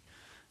working and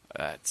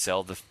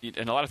sell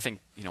and a lot of things.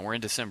 We're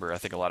in December. I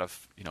think a lot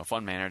of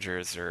fund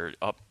managers are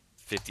up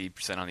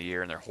 50% on the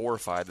year, and they're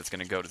horrified that's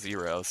going to go to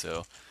zero.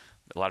 So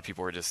a lot of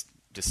people are just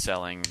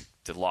selling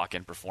to lock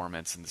in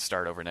performance and to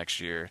start over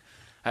next year.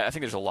 I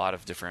think there's a lot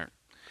of different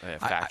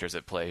factors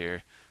at play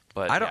here.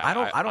 But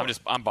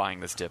I'm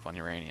buying this dip on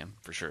uranium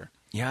for sure.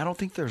 Yeah, I don't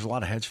think there's a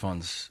lot of hedge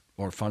funds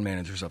or fund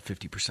managers up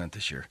 50%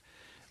 this year.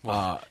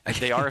 Well,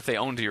 they are if they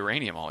owned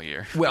uranium all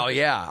year. Well,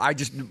 yeah.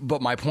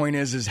 But my point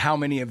is how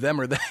many of them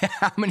are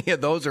how many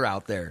of those are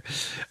out there?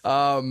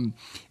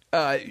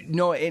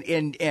 No,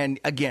 and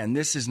again,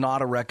 this is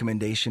not a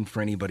recommendation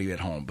for anybody at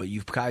home, but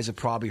you guys have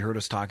probably heard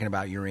us talking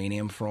about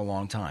uranium for a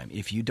long time.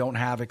 If you don't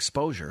have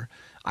exposure,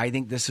 I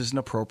think this is an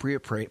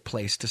appropriate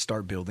place to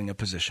start building a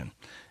position.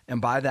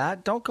 And by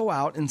that, don't go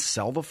out and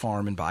sell the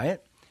farm and buy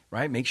it,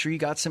 right? Make sure you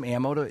got some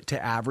ammo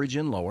to average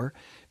and lower,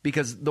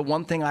 because the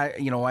one thing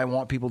I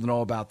want people to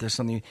know about this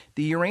on the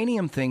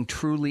uranium thing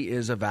truly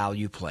is a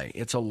value play.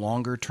 It's a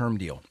longer term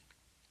deal.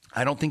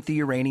 I don't think the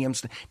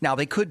uranium's now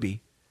they could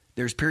be.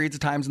 There's periods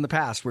of times in the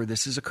past where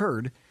this has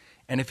occurred,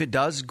 and if it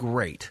does,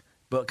 great.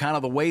 But kind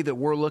of the way that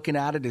we're looking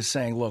at it is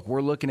saying, look,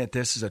 we're looking at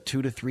this as a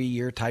 2 to 3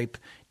 year type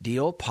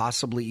deal,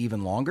 possibly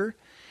even longer,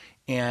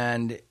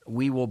 and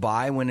we will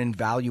buy when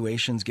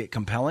valuations get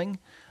compelling.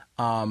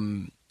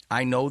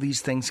 I know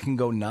these things can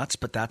go nuts,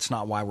 but that's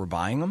not why we're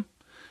buying them.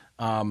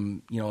 I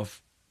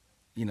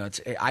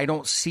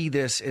don't see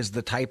this as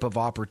the type of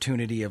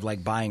opportunity of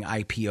like buying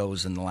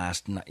IPOs in the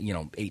last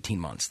 18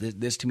 months.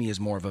 This to me is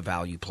more of a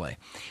value play.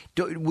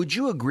 Would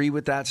you agree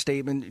with that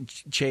statement,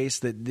 Chase?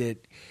 That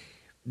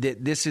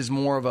this is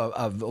more of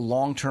a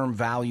long-term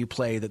value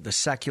play, that the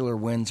secular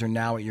winds are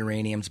now at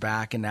uranium's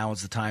back, and now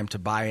is the time to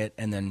buy it,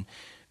 and then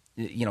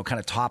kind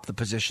of top the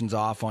positions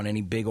off on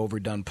any big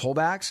overdone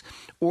pullbacks?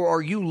 Or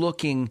are you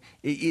looking?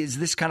 Is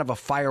this kind of a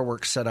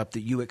fireworks setup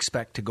that you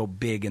expect to go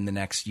big in the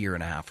next year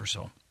and a half or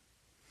so?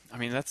 I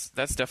mean, that's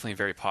definitely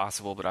very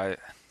possible, but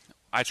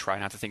I try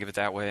not to think of it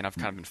that way, and I've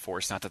kind of been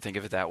forced not to think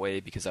of it that way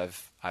because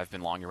I've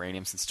been long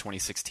uranium since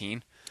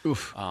 2016.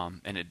 Oof.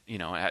 And it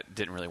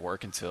didn't really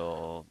work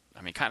until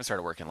kind of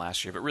started working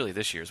last year, but really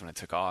this year is when it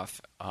took off.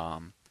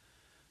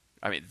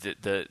 I mean,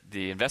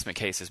 the investment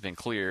case has been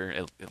clear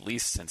at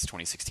least since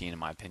 2016, in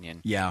my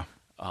opinion. Yeah.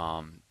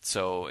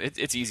 So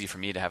it's easy for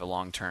me to have a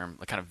long-term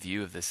kind of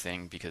view of this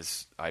thing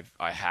because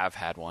I have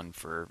had one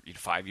for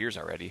 5 years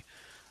already.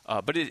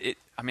 But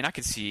I mean, I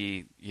could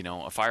see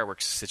a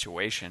fireworks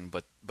situation,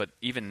 but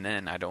even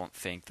then, I don't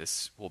think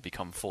this will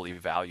become fully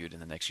valued in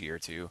the next year or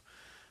two.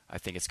 I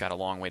think it's got a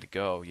long way to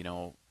go.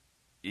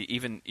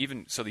 Even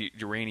so, the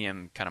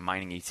uranium kind of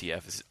mining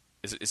ETF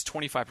is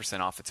 25%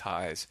 off its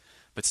highs,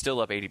 but still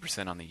up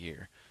 80% on the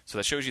year. So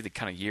that shows you the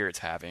kind of year it's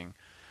having.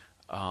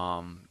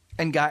 But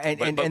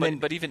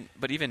even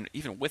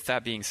with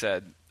that being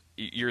said,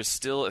 you're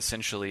still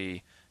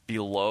essentially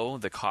below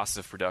the cost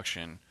of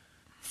production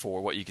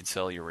for what you can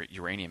sell your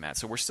uranium at.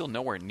 So we're still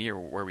nowhere near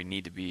where we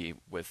need to be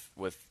with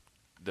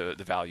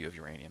the value of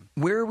uranium.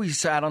 Where are we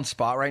sat on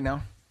spot right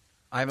now?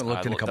 I haven't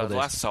looked in a couple of days. The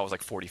last I saw was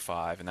like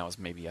 45, and that was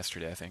maybe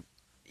yesterday, I think.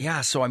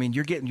 Yeah, so I mean,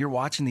 you're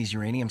watching these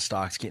uranium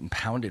stocks getting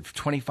pounded.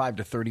 25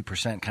 to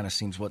 30% kind of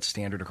seems what's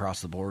standard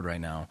across the board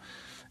right now,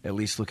 at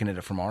least looking at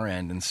it from our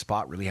end, and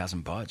spot really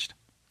hasn't budged.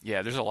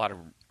 Yeah, there's a lot of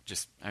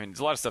there's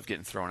a lot of stuff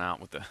getting thrown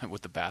out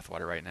with the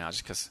bathwater right now,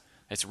 just because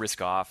it's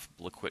risk off,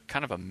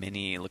 kind of a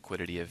mini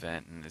liquidity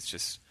event, and it's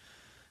just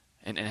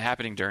and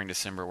happening during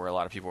December where a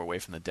lot of people are away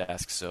from the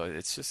desk, so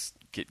it's just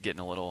getting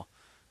a little.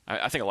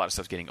 I think a lot of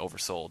stuff's getting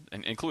oversold,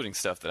 and including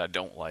stuff that I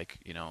don't like.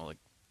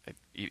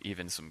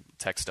 Even some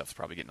tech stuff's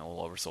probably getting a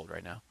little oversold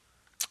right now.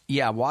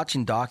 Yeah,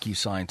 watching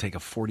DocuSign take a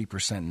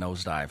 40%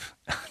 nosedive,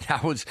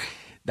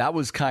 that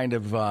was kind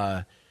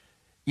of,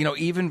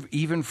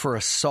 even for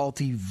a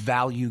salty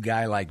value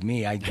guy like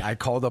me, I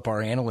called up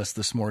our analyst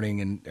this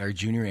morning and our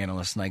junior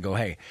analyst, and I go,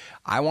 hey,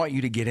 I want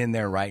you to get in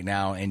there right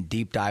now and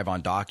deep dive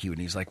on Docu. And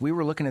he's like, we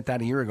were looking at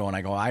that a year ago, and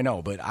I go, I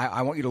know, but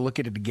I want you to look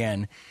at it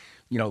again.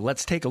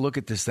 Let's take a look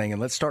at this thing and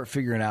let's start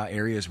figuring out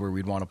areas where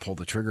we'd want to pull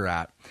the trigger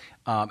at.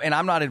 And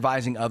I'm not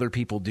advising other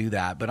people do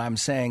that, but I'm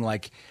saying,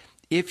 like,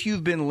 if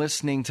you've been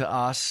listening to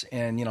us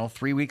and,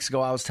 3 weeks ago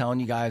I was telling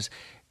you guys,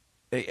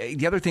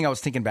 the other thing I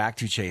was thinking back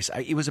to, Chase,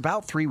 it was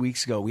about 3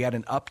 weeks ago. We had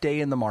an up day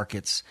in the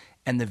markets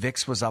and the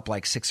VIX was up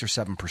like 6 or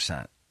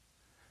 7%.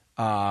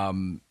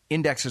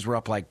 Indexes were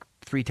up like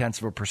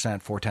 0.3%,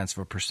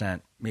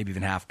 0.4%, maybe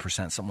even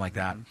 0.5%, something like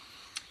that.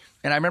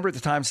 And I remember at the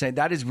time saying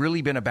that has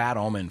really been a bad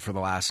omen for the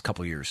last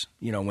couple of years.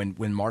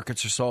 When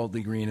markets are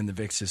solidly green and the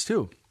VIX is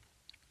too.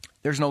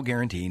 There's no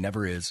guarantee,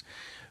 never is.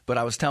 But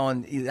I was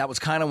telling that was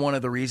kind of one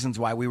of the reasons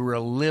why we were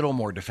a little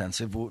more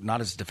defensive, not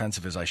as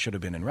defensive as I should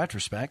have been in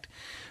retrospect.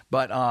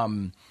 But I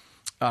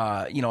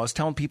was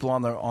telling people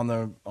on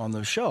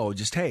the show,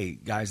 just, hey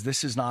guys,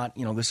 this is not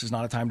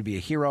a time to be a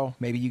hero.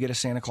 Maybe you get a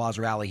Santa Claus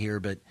rally here,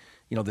 but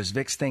this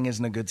VIX thing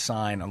isn't a good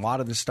sign. A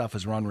lot of this stuff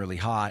has run really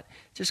hot.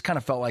 Just kind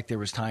of felt like there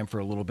was time for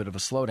a little bit of a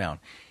slowdown.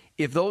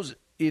 If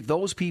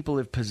those people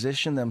have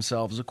positioned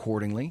themselves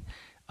accordingly,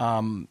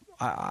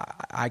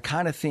 I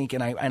kind of think,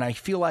 and I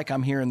feel like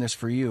I'm hearing this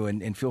for you,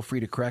 and feel free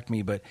to correct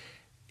me, but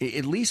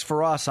at least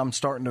for us, I'm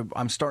starting to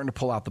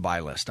pull out the buy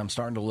list. I'm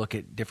starting to look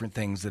at different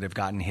things that have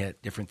gotten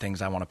hit, different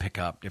things I want to pick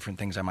up, different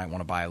things I might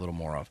want to buy a little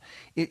more of.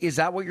 Is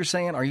that what you're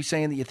saying? Are you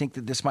saying that you think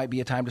that this might be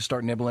a time to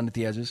start nibbling at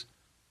the edges?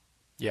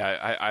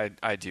 Yeah,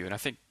 I do, and I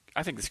think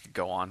this could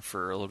go on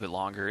for a little bit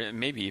longer, and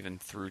maybe even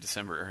through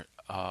December.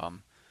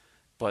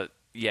 But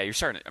yeah, you're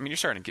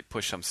starting to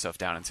push some stuff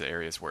down into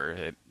areas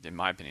where, in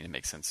my opinion, it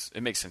makes sense.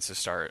 It makes sense to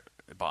start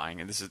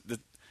buying, and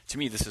to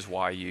me, this is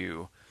why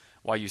you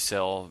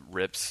sell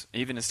rips,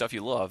 even in stuff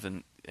you love,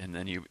 and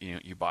then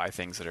you buy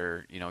things that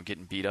are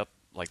getting beat up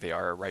like they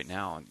are right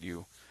now, and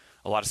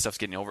a lot of stuff's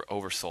getting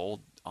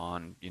oversold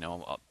on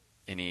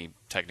any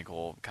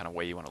technical kind of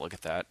way you want to look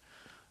at that.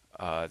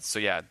 So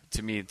yeah,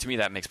 to me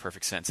that makes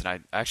perfect sense. And I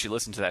actually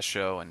listened to that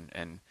show, and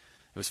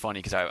it was funny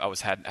because I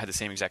had the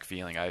same exact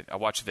feeling. I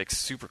watch VIX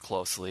super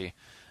closely,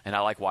 and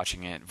I like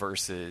watching it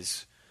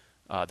versus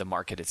the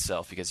market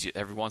itself, because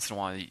every once in a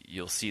while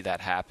you'll see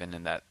that happen,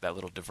 and that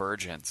little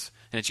divergence.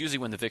 And it's usually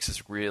when the VIX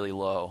is really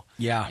low.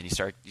 Yeah. And you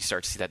start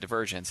to see that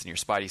divergence, and your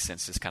spidey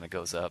sense just kind of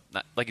goes up.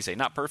 Not, like you say,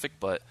 not perfect,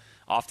 but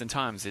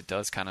oftentimes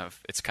it's kind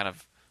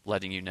of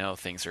letting you know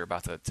things are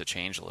about to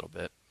change a little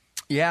bit.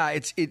 Yeah,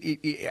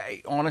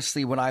 it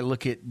honestly, when I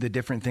look at the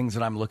different things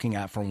that I'm looking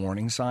at for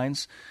warning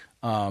signs,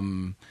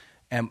 and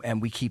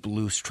we keep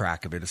loose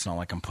track of it. It's not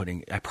like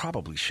I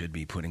probably should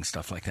be putting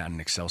stuff like that in an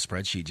Excel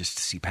spreadsheet just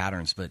to see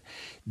patterns. But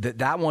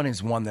that one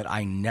is one that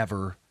I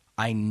never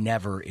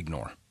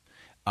ignore.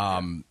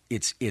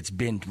 It's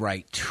been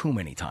right too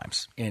many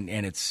times, and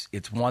it's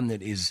one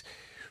that is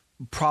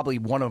probably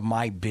one of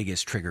my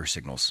biggest trigger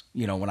signals.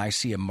 When I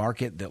see a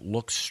market that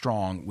looks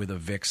strong with a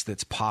VIX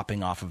that's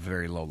popping off a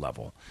very low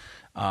level.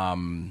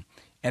 And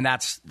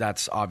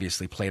that's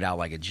obviously played out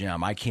like a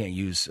gem. I can't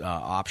use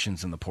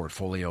options in the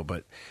portfolio,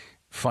 but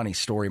funny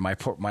story. My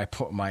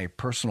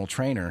personal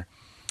trainer,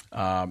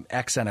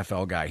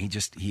 ex-NFL guy,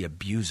 he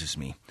abuses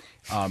me,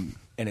 and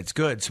it's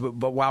good. So,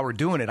 but while we're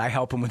doing it, I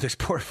help him with his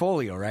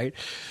portfolio, right?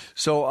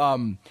 So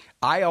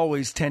I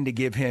always tend to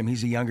give him.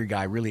 He's a younger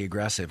guy, really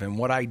aggressive, and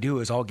what I do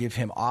is I'll give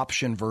him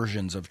option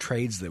versions of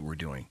trades that we're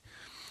doing.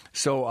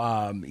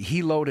 So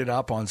he loaded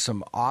up on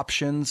some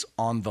options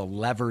on the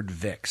levered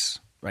VIX,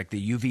 like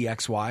the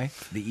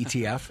UVXY, the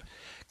ETF,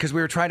 because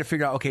we were trying to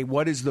figure out, okay,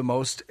 what is the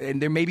most,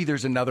 and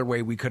there's another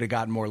way we could have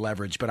gotten more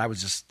leverage, but I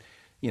was just,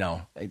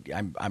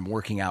 I'm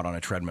working out on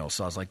a treadmill.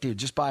 So I was like, dude,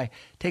 just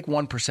take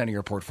 1% of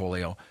your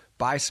portfolio,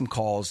 buy some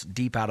calls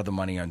deep out of the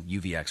money on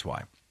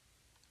UVXY.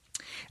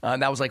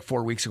 That was like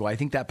 4 weeks ago. I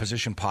think that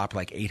position popped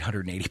like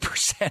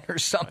 880% or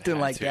something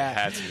like that. It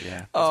had to,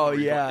 yeah. Oh,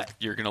 yeah.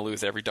 You're going to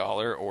lose every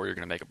dollar or you're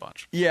going to make a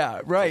bunch.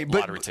 Yeah, right.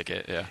 Lottery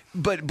ticket, yeah.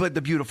 But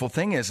the beautiful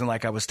thing is, and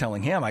like I was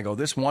telling him, I go,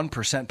 this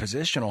 1%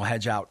 position will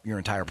hedge out your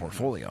entire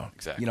portfolio.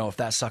 Exactly. If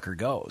that sucker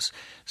goes.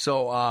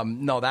 So,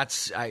 no,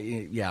 that's,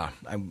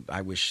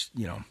 I wish,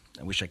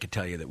 I wish I could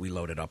tell you that we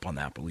loaded up on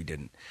that, but we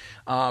didn't.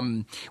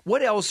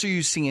 What else are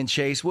you seeing,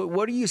 Chase?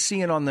 What are you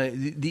seeing on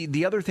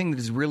the other thing that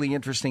is really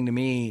interesting to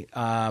me?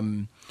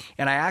 And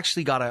I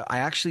actually got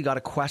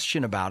a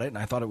question about it, and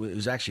I thought it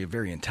was actually a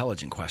very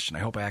intelligent question. I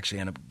hope I actually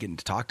end up getting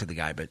to talk to the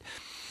guy. But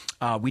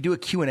we do a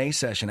Q&A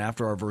session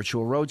after our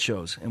virtual road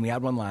shows, and we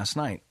had one last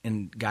night.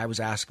 And guy was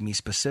asking me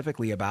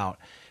specifically about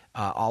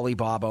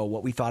Alibaba,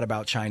 what we thought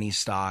about Chinese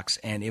stocks,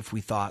 and if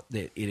we thought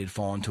that it had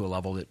fallen to a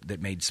level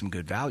that made some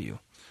good value.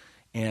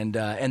 And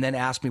then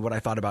asked me what I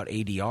thought about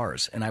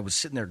ADRs. And I was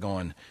sitting there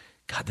going,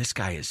 God, this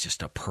guy is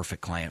just a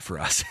perfect client for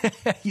us.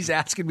 He's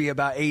asking me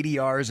about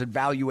ADRs and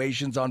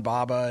valuations on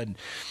Baba. And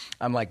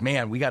I'm like,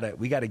 man, we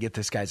gotta get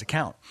this guy's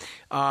account.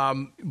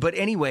 But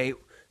anyway,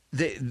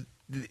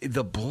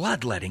 the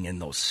bloodletting in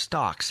those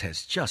stocks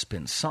has just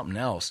been something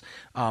else.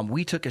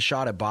 We took a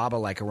shot at Baba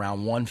like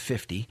around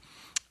 150,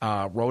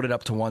 rode it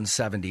up to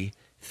 170,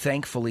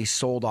 thankfully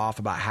sold off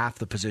about half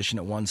the position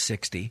at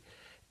 160.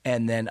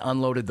 And then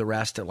unloaded the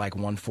rest at like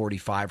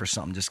 145 or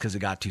something, just because it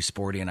got too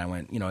sporty. And I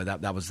went,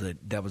 that was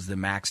the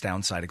max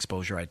downside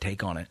exposure I'd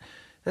take on it.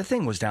 The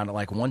thing was down to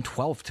like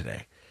 112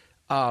 today.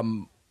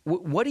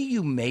 What do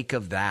you make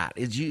of that?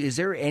 Is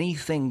there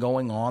anything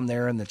going on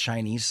there in the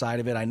Chinese side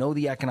of it? I know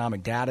the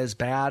economic data is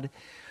bad,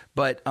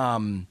 but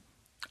I'm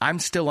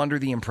still under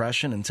the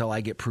impression, until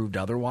I get proved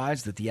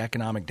otherwise, that the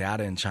economic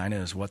data in China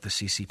is what the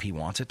CCP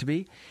wants it to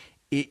be.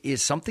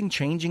 Is something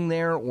changing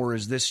there, or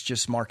is this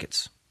just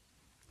markets?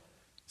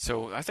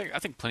 So I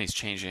think plenty's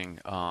changing,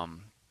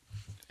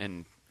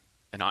 and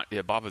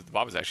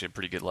Baba's actually a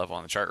pretty good level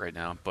on the chart right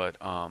now. But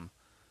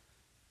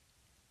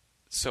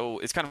so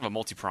it's kind of a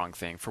multi-pronged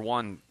thing. For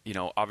one,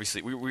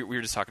 obviously we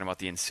were just talking about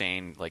the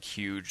insane, like,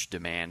 huge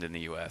demand in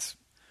the U.S.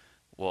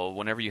 Well,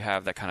 whenever you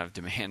have that kind of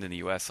demand in the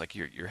U.S., like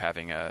you're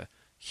having a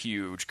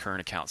huge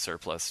current account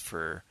surplus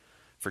for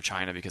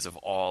China because of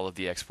all of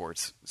the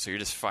exports. So you're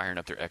just firing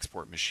up their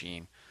export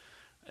machine.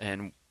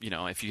 And,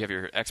 if you have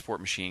your export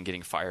machine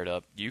getting fired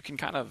up, you can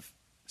kind of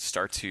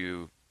start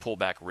to pull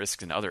back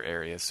risks in other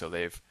areas. So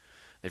they've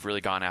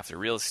really gone after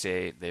real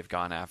estate. They've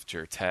gone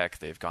after tech.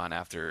 They've gone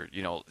after,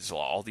 so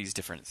all these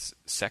different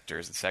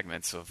sectors and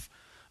segments of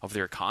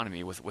their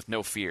economy with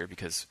no fear,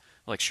 because,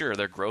 like, sure,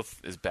 their growth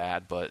is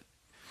bad, but,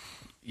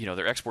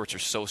 their exports are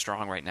so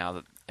strong right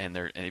now and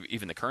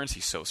even the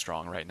currency's so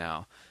strong right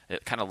now.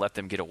 It kind of let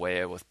them get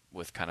away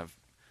with kind of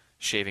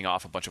shaving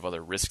off a bunch of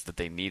other risks that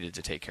they needed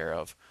to take care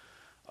of.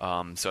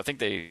 So I think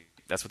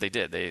that's what they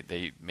did.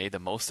 They made the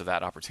most of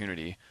that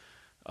opportunity.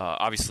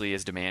 Obviously,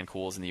 as demand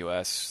cools in the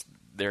U.S.,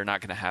 they're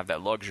not going to have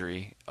that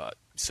luxury.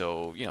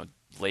 So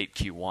late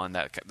Q1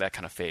 that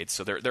kind of fades.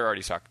 So they're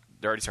already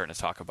starting to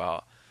talk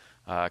about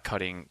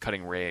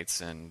cutting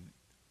rates, and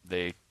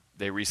they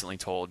recently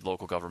told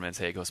local governments,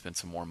 hey, go spend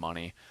some more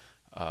money.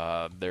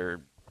 They're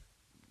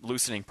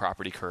loosening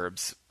property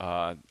curbs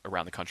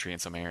around the country in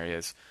some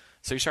areas.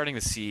 So you're starting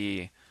to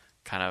see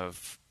kind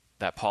of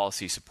that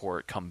policy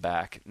support come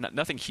back.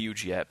 Nothing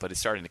huge yet, but it's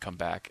starting to come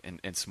back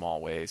in small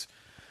ways.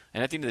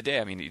 And at the end of the day,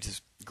 I mean,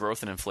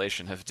 growth and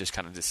inflation have just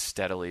kind of just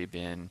steadily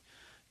been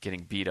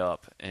getting beat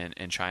up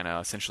in China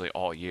essentially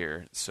all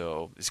year.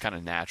 So it's kind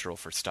of natural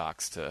for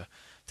stocks to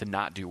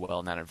not do well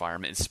in that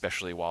environment,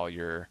 especially while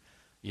you're,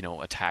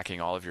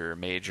 attacking all of your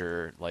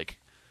major, like,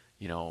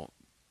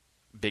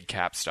 big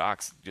cap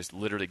stocks, just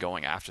literally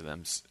going after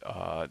them.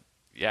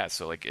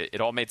 So like it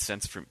all made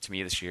sense to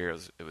me this year.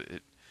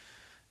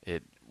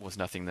 It was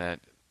nothing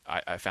that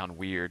I found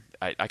weird.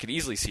 I could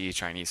easily see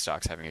Chinese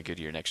stocks having a good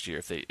year next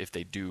year if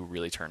they do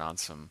really turn on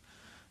some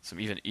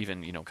even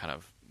kind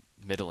of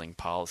middling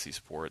policy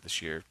support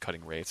this year,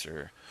 cutting rates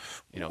or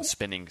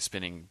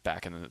spending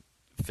back in the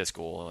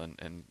fiscal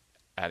and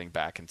adding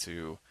back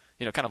into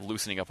kind of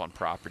loosening up on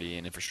property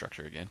and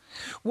infrastructure again.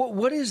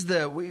 What is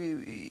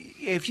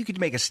if you could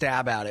make a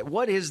stab at it,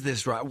 what is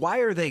this?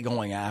 Why are they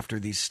going after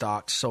these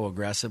stocks so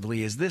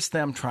aggressively? Is this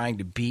them trying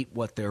to beat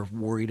what they're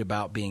worried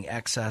about being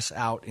excess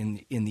out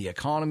in the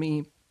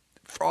economy,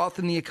 froth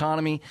in the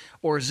economy,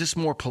 or is this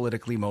more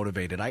politically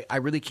motivated? I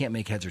really can't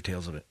make heads or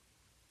tails of it.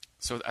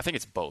 So I think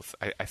it's both.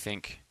 I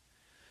think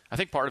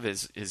part of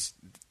it is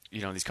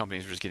these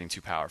companies are just getting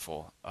too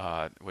powerful,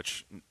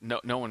 which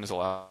no one is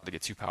allowed to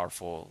get too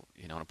powerful,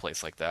 in a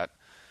place like that.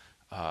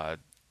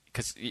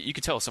 Because you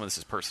can tell some of this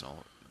is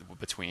personal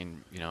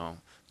between,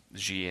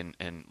 Xi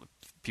and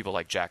people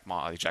like Jack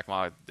Ma. Jack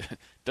Ma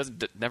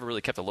never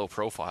really kept a low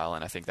profile,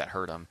 and I think that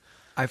hurt him.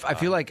 I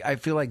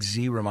feel like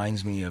Z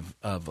reminds me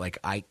of like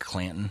Ike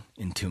Clanton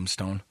in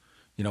Tombstone,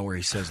 where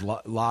he says,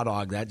 "Law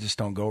dog, that just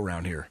don't go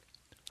around here."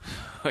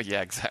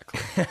 Yeah,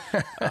 exactly.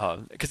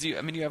 Because you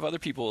have other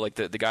people like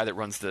the guy that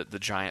runs the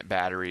giant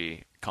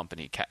battery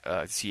company,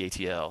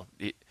 CATL.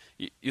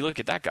 You look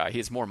at that guy; he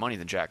has more money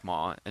than Jack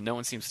Ma, and no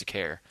one seems to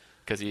care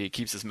because he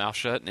keeps his mouth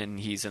shut and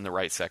he's in the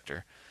right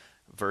sector.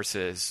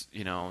 Versus,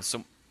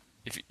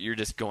 if you're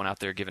just going out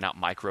there giving out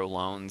micro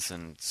loans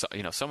and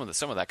some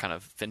of that kind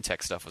of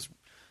fintech stuff was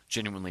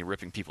genuinely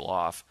ripping people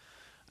off.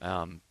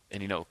 And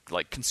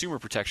like consumer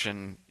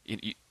protection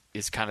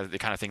is kind of the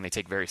kind of thing they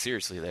take very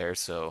seriously there.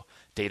 So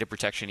data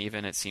protection,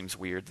 even, it seems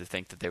weird to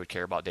think that they would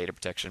care about data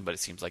protection, but it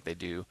seems like they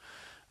do.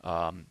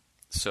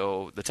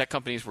 So the tech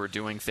companies were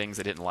doing things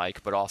they didn't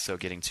like, but also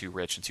getting too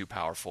rich and too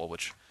powerful,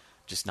 which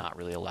just not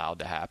really allowed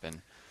to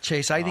happen.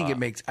 Chase, I think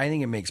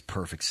it makes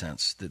perfect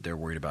sense that they're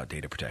worried about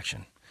data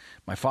protection.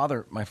 My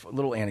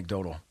little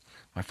anecdotal.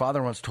 My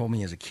father once told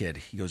me as a kid,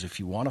 he goes, if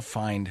you want to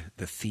find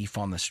the thief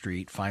on the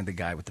street, find the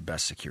guy with the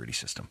best security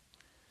system.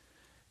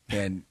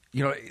 And,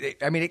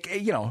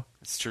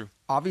 it's true.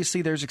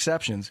 Obviously there's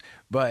exceptions,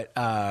 but,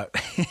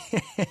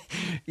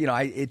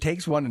 it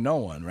takes one to know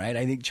one, right?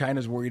 I think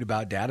China's worried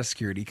about data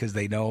security because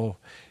they know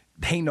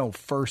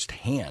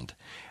firsthand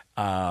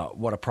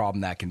what a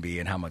problem that can be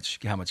and how much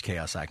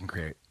chaos that can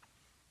create.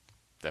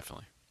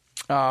 Definitely.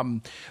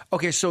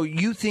 Okay, so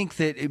you think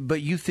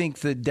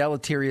the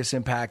deleterious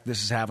impact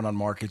this is having on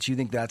markets, you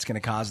think that's going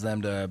to cause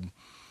them to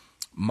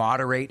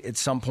moderate at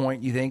some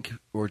point, you think,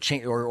 or that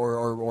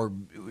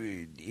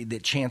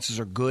chances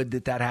are good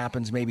that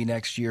happens maybe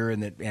next year,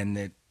 and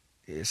that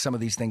some of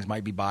these things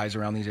might be buys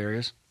around these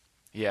areas?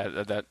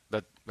 Yeah,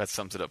 that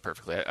sums it up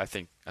perfectly. I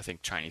think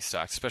Chinese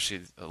stocks,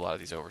 especially a lot of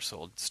these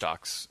oversold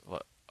stocks,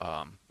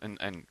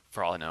 and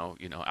for all I know,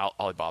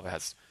 Alibaba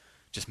has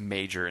just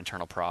major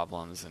internal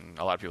problems, and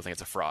a lot of people think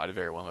it's a fraud. It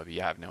very well might be.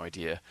 I have no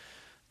idea,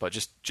 but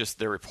just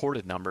their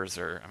reported numbers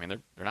they're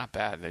not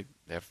bad. They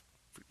have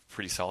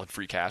pretty solid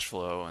free cash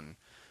flow, and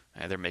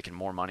they're making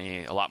more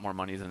money, a lot more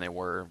money than they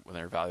were when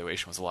their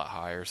valuation was a lot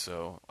higher.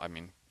 So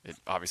it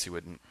obviously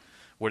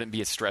wouldn't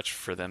be a stretch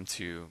for them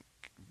to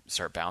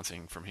start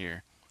bouncing from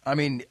here.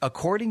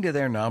 According to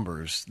their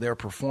numbers, they're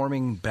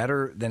performing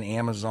better than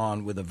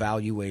Amazon with a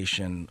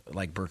valuation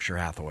like Berkshire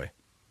Hathaway.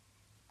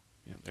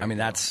 Yeah,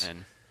 that's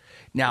and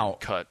now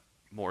cut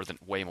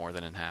way more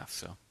than in half.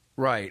 So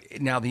right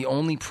now, the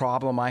only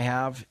problem I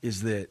have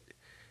is that,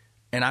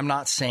 and I'm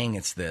not saying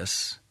it's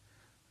this.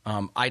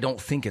 I don't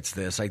think it's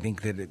this. I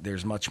think that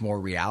there's much more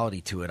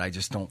reality to it. I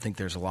just don't think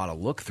there's a lot of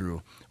look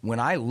through. When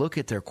I look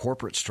at their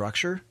corporate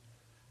structure,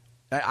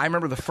 I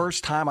remember the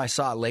first time I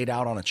saw it laid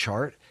out on a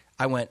chart,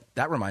 I went,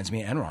 that reminds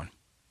me of Enron.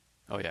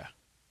 Oh, yeah.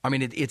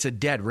 It's a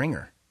dead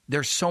ringer.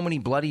 There's so many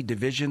bloody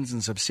divisions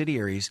and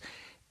subsidiaries,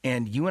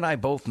 and you and I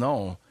both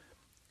know,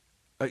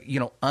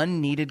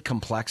 unneeded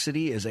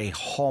complexity is a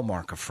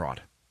hallmark of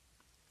fraud.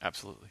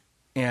 Absolutely.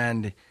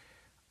 And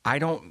I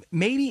don't –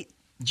 maybe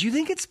 – do you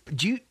think it's –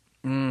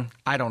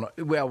 I don't know.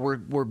 Well,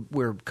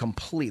 we're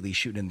completely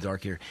shooting in the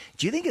dark here.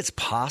 Do you think it's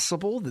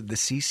possible that the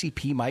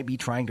CCP might be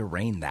trying to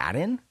rein that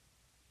in?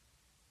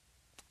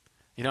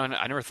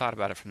 I never thought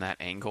about it from that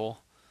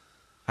angle.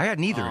 I had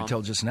neither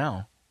until just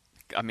now.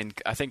 I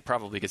think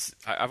probably because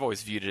I've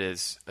always viewed it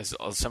as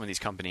some of these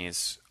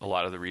companies, a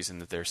lot of the reason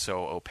that they're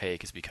so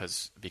opaque is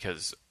because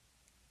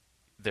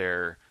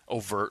they're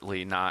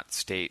overtly not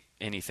state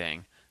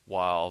anything,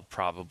 while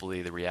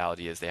probably the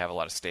reality is they have a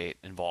lot of state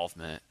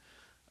involvement.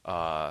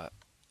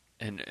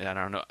 And I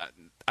don't know.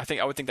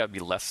 I would think that would be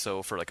less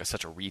so for like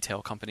such a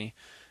retail company,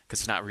 because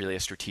it's not really a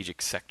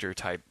strategic sector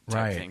type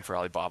right. thing for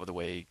Alibaba the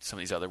way some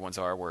of these other ones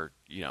are. Where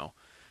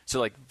so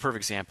like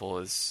perfect example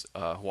is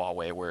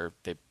Huawei, where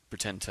they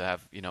pretend to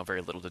have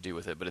very little to do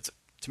with it, but it's,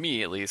 to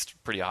me at least,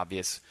 pretty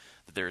obvious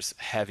that there's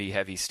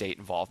heavy state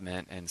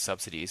involvement and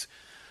subsidies.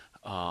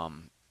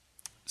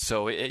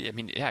 So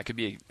it could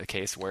be a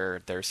case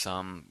where there's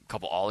some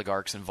couple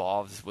oligarchs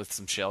involved with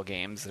some shell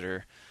games that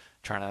are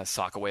trying to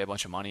sock away a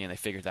bunch of money, and they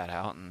figured that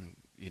out, and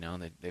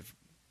they've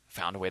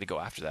found a way to go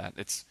after that.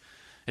 It's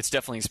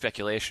definitely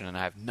speculation, and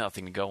I have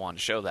nothing to go on to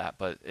show that,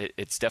 but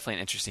it's definitely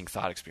an interesting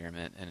thought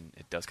experiment, and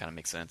it does kind of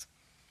make sense.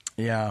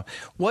 Yeah.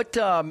 What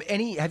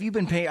have you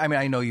been paying?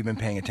 I know you've been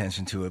paying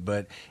attention to it,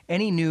 but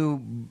any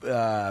new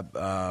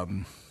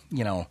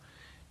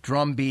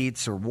drum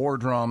beats or war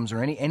drums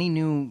or any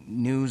new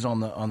news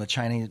on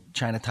the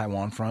China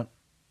Taiwan front?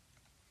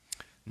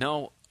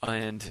 No,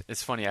 and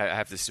it's funny. I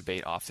have this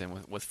debate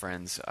often with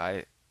friends.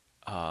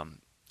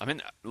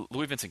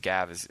 Louis Vincent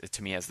Gav is,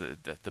 to me, as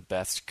the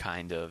best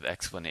kind of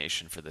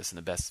explanation for this and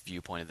the best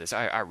viewpoint of this.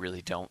 I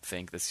really don't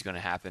think this is going to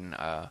happen.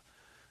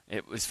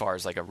 As far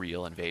as like a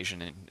real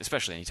invasion, and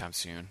especially anytime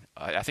soon,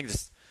 I think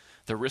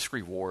the risk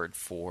reward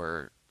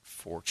for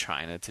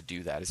China to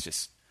do that is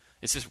just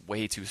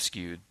way too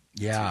skewed.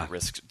 Yeah.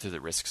 to the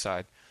risk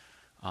side.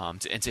 And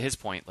to his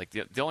point, like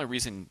the only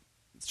reason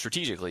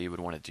strategically you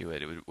would want to do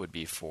it would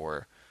be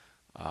for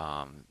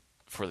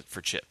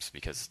for chips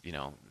because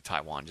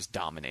Taiwan just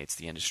dominates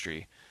the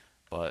industry.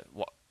 But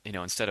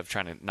instead of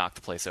trying to knock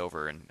the place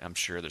over, and I'm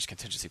sure there's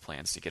contingency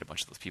plans to get a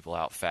bunch of those people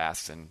out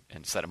fast and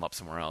set them up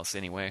somewhere else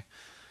anyway.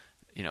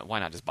 Why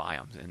not just buy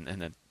them?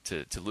 And then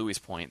to Louis'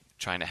 point,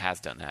 China has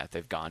done that.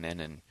 They've gone in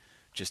and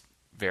just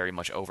very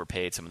much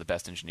overpaid some of the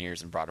best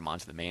engineers and brought them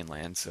onto the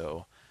mainland.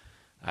 So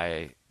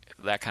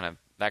that kind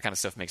of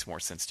stuff makes more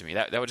sense to me.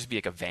 That would just be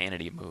like a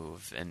vanity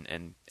move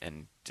and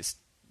just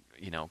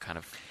kind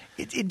of.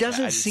 It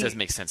doesn't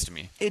make sense to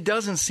me. It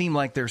doesn't seem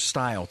like their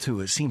style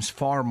too. It seems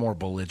far more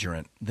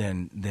belligerent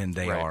than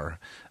they right.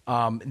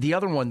 are. The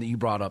other one that you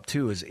brought up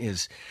too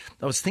is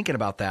I was thinking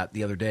about that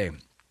the other day.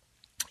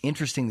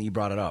 Interesting that you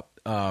brought it up.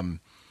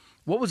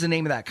 What was the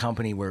name of that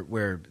company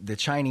where the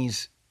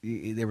Chinese,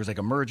 there was like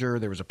a merger,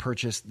 there was a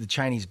purchase, the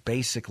Chinese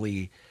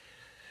basically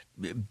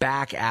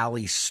back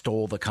alley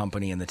stole the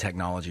company and the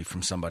technology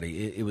from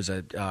somebody. It was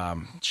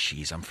I'm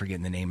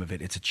forgetting the name of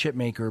it. It's a chip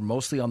maker,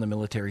 mostly on the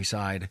military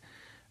side.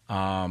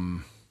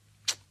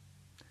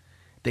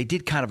 They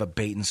did kind of a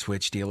bait and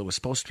switch deal. It was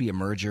supposed to be a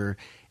merger,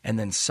 and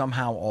then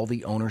somehow all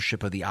the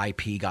ownership of the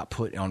IP got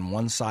put on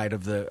one side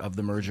of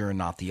the merger and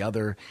not the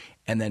other.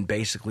 And then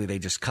basically they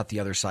just cut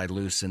the other side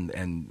loose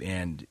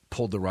and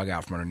pulled the rug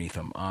out from underneath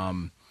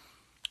them.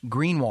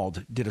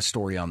 Greenwald did a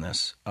story on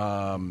this.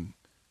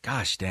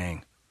 Gosh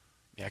dang.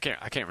 Yeah,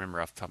 I can't remember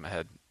off the top of my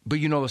head. But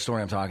you know the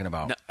story I'm talking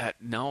about.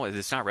 No,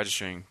 it's not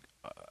registering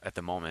at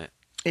the moment.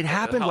 It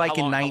happened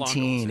in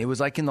 19. It was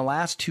like in the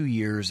last 2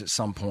 years at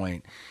some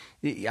point.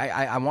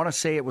 I want to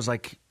say it was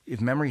like,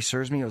 if memory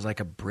serves me, it was like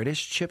a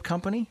British chip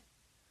company.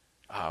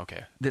 Oh,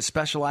 okay. That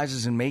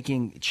specializes in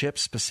making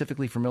chips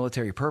specifically for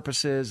military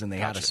purposes, and they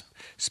had a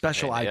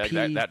special IP.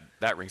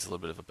 That rings a little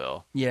bit of a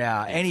bell.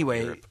 Yeah.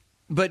 Anyway,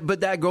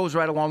 but that goes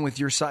right along with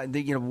your side.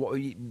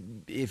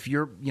 If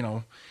you're,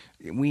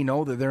 we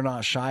know that they're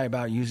not shy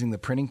about using the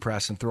printing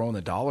press and throwing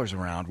the dollars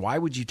around. Why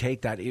would you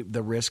take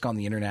the risk on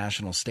the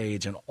international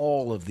stage and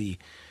all of the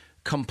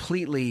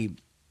completely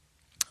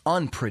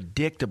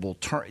unpredictable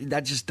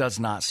that just does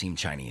not seem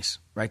Chinese,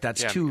 right?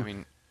 That's too. I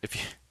mean,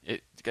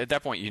 at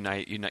that point, you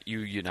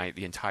unite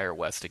the entire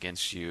West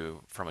against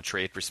you from a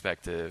trade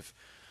perspective.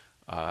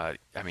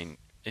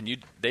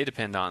 They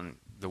depend on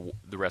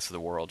the rest of the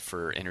world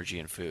for energy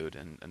and food,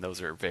 and those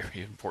are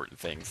very important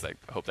things. I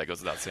hope that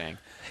goes without saying.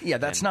 Yeah,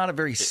 that's not a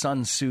very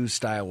Sun Tzu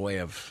style way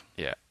of.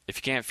 Yeah, if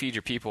you can't feed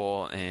your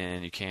people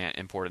and you can't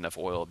import enough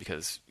oil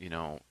because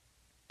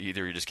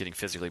either you're just getting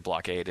physically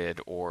blockaded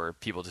or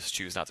people just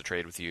choose not to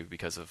trade with you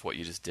because of what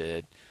you just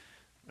did,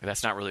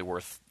 that's not really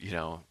worth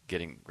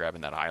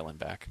grabbing that island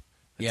back.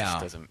 It just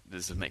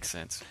doesn't make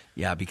sense.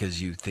 Yeah,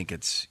 because you think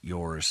it's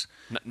yours.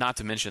 Not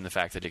to mention the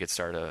fact that it could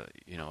start a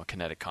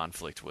kinetic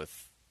conflict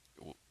with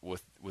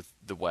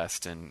the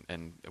West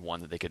and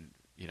one that they could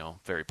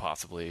very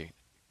possibly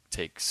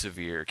take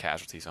severe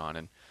casualties on.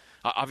 And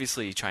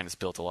obviously China's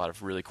built a lot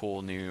of really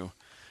cool new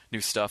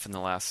stuff in the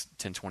last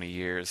 10, 20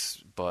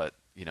 years, but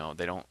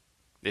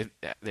they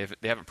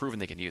haven't proven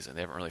they can use it.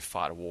 They haven't really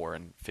fought a war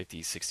in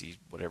 50, 60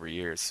 whatever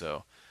years.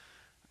 So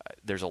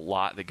there's a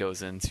lot that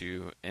goes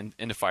into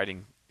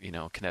fighting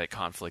kinetic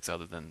conflicts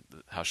other than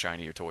how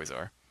shiny your toys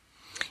are.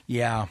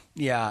 Yeah,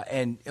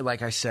 and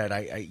like I said,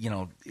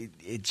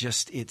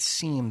 it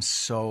seems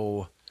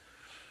so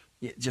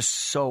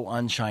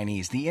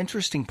un-Chinese. The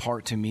interesting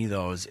part to me,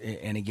 though, is,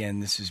 and again,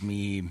 this is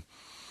me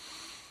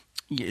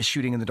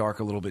shooting in the dark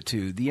a little bit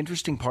too. The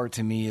interesting part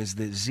to me is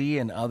that Xi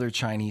and other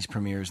Chinese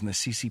premiers and the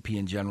CCP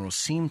in general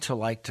seem to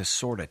like to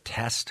sort of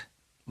test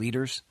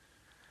leaders,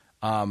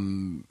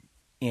 and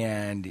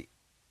kind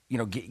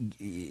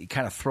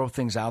of throw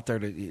things out there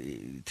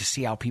to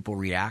see how people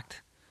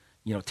react.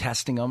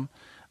 Testing them.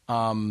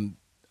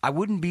 I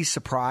wouldn't be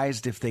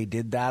surprised if they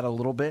did that a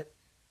little bit,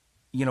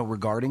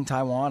 regarding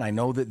Taiwan. I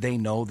know that they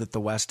know that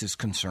the West is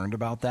concerned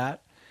about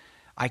that.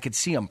 I could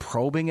see them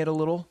probing it a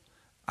little.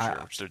 Sure,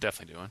 which they're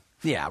definitely doing.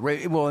 Yeah,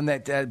 right. Well,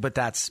 and but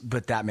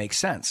that makes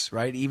sense,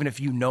 right? Even if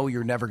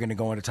you're never going to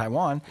go into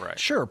Taiwan, right.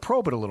 Sure,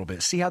 probe it a little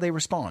bit, see how they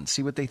respond,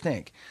 see what they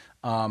think.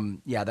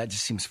 That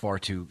just seems far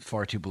too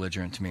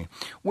belligerent to me.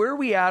 Where are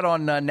we at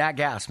on nat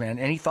gas, man?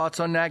 Any thoughts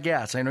on nat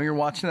gas? I know you're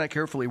watching that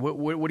carefully.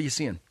 What are you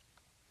seeing?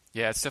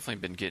 Yeah, it's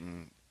definitely been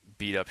getting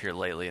beat up here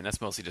lately, and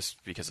that's mostly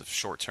just because of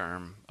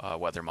short-term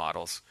weather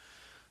models,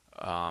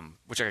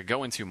 which I could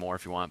go into more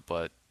if you want.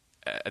 But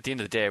at the end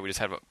of the day, we just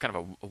had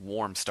a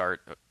warm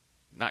start,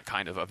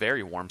 a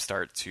very warm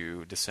start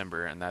to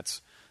December, and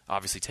that's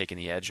obviously taking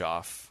the edge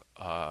off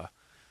kind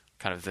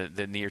of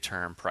the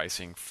near-term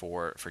pricing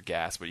for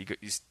gas. But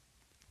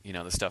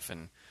the stuff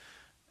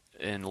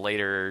in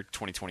later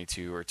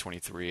 2022 or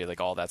 23,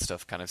 like all that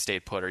stuff kind of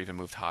stayed put or even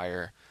moved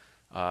higher.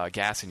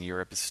 Gas in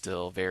Europe is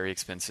still very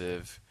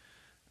expensive,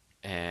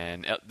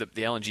 and the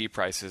LNG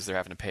prices they're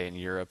having to pay in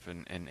Europe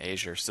and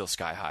Asia are still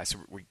sky high. So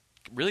we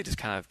really just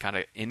kind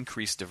of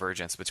increased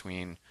divergence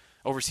between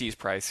overseas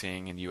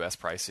pricing and U.S.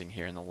 pricing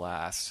here in the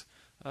last,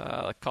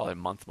 call it a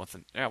month.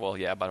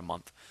 About a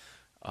month.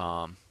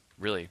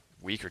 Really,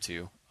 week or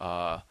two.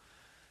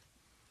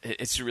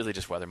 It's really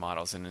just weather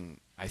models, and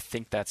I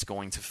think that's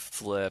going to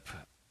flip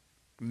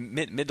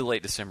mid to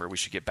late December. We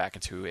should get back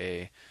into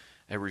a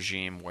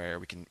regime where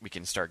we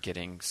can start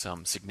getting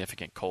some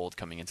significant cold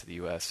coming into the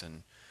U.S.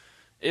 and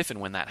if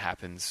and when that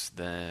happens,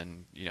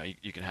 then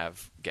you can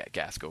have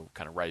gas go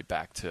kind of right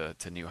back to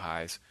new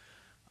highs,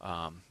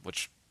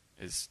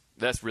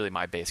 that's really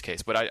my base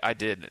case. But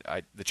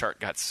the chart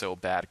got so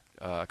bad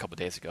a couple of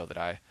days ago that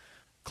I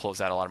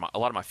closed out a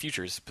lot of my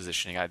futures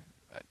positioning. I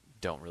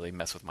don't really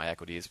mess with my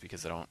equities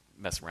because I don't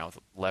mess around with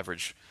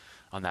leverage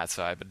on that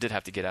side, but did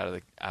have to get out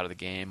of the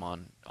game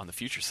on the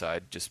future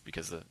side just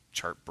because the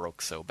chart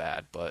broke so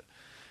bad. But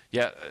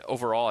yeah,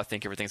 overall, I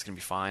think everything's going to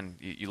be fine.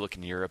 You look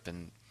in Europe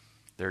and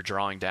they're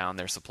drawing down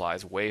their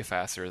supplies way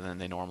faster than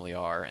they normally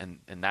are, and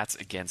that's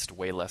against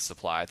way less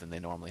supply than they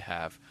normally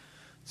have.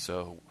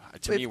 So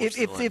to me, we're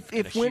still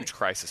in a huge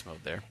crisis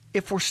mode there.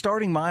 If we're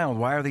starting mild,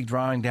 why are they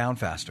drawing down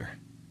faster?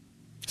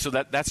 So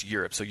that's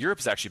Europe. So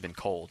Europe's actually been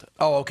cold.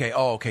 Oh,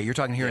 okay. You're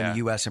talking here in the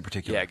U.S. in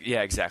particular.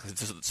 Yeah, exactly.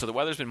 So the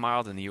weather's been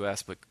mild in the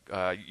U.S., but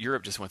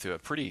Europe just went through a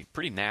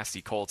pretty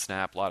nasty cold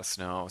snap, a lot of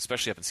snow,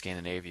 especially up in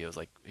Scandinavia. It was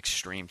like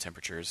extreme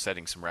temperatures,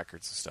 setting some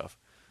records and stuff.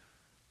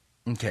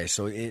 Okay,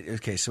 so it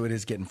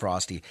is getting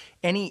frosty.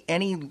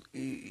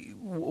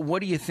 What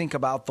do you think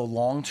about the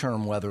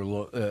long-term weather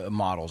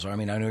models? I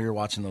mean, I know you're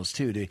watching those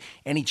too.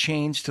 Any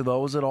change to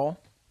those at all?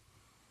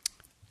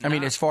 I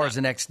mean, as far as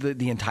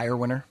the entire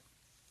winter?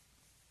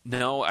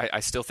 No,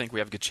 I still think we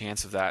have a good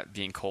chance of that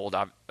being cold.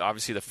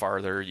 Obviously, the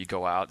farther you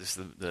go out,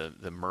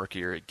 the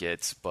murkier it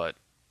gets, but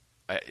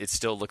it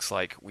still looks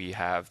like we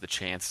have the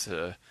chance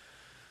to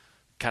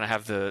kind of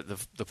have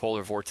the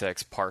polar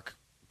vortex park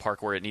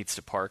where it needs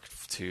to park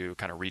to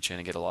kind of reach in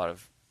and get a lot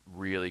of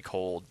really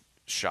cold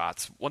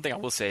shots. One thing I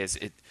will say is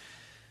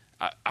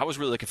I was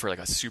really looking for like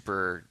a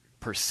super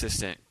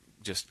persistent,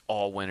 just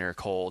all winter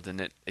cold,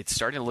 and it's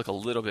starting to look a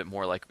little bit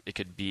more like it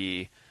could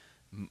be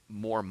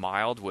more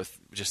mild with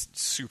just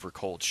super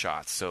cold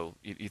shots. So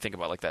you think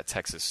about like that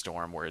Texas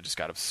storm where it just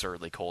got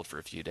absurdly cold for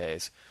a few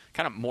days.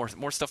 Kind of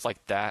more stuff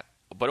like that,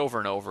 but over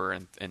and over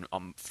and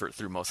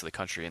through most of the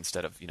country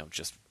instead of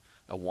just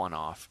a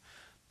one-off.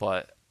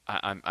 But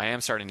I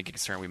am starting to get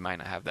concerned we might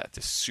not have that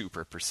just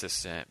super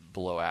persistent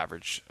below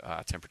average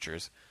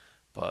temperatures.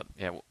 But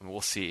yeah,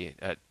 we'll see.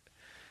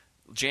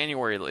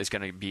 January is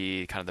going to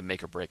be kind of the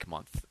make or break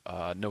month.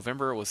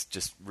 November was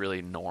just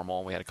really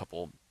normal. We had a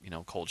couple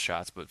cold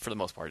shots, but for the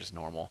most part just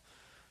normal.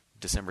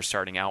 December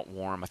starting out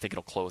warm. I think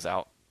it'll close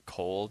out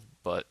cold,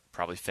 but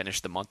probably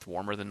finish the month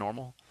warmer than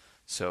normal.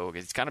 So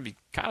it's kind of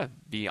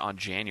be on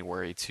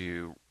January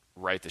to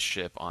right the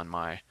ship on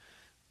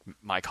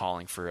my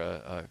calling for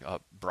a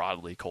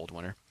broadly cold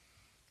winter.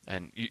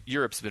 And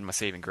Europe's been my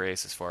saving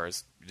grace as far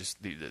as just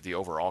the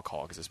overall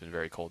call because it's been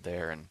very cold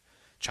there, and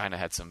China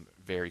had some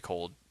very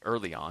cold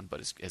early on,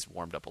 but has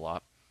warmed up a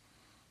lot.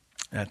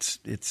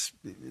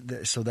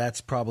 So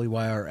that's probably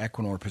why our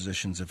Equinor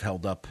positions have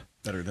held up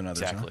better than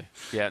others. Exactly.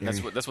 Huh? Yeah, and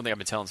that's one thing I've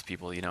been telling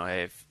people.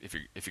 Hey, if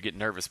you're getting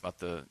nervous about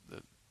the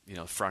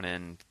front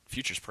end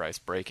futures price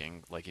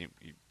breaking, like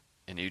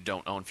and you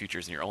don't own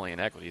futures and you're only in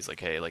equities, like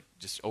hey, like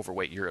just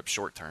overweight Europe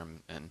short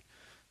term and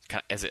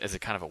kind of, as a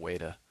kind of a way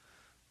to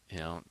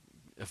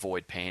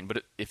avoid pain.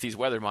 But if these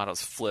weather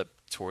models flip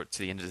to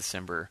the end of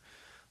December,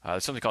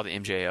 there's something called the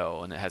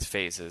MJO, and it has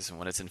phases. And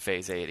when it's in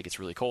phase 8, it gets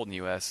really cold in the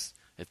U.S.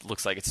 It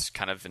looks like it's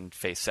kind of in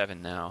phase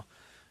 7 now.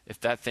 If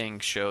that thing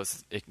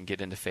shows it can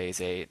get into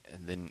phase 8,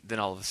 and then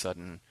all of a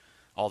sudden,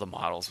 all the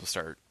models will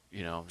start,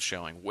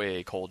 showing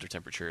way colder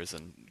temperatures,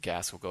 and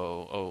gas will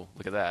go, oh,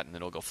 look at that, and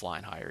then it'll go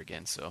flying higher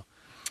again. So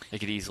it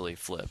could easily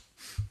flip.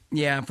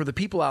 Yeah, for the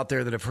people out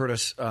there that have heard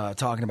us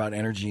talking about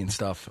energy and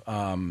stuff,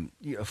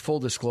 full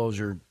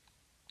disclosure.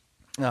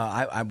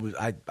 I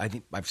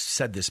think I've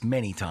said this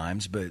many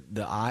times, but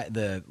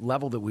the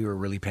level that we were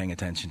really paying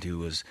attention to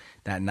was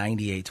that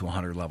 98 to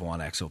 100 level on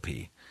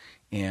XOP,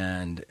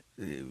 and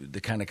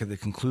the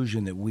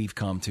conclusion that we've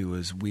come to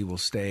is we will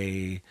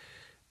stay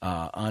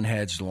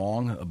unhedged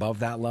long above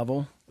that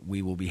level.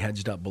 We will be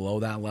hedged up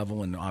below that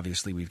level, and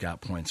obviously we've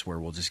got points where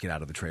we'll just get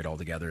out of the trade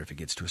altogether if it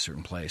gets to a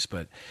certain place.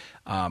 But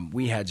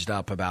we hedged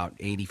up about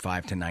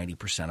 85 to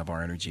 90% of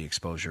our energy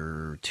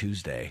exposure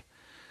Tuesday.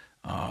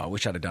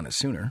 Wish I'd have done it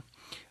sooner.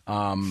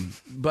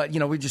 But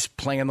we're just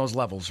playing those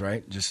levels,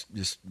 right?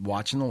 Just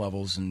watching the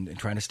levels and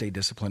trying to stay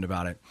disciplined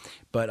about it.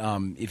 But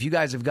if you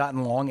guys have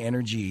gotten long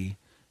energy,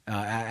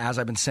 as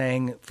I've been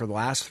saying for the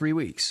last 3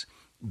 weeks,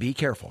 be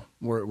careful.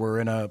 We're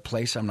in a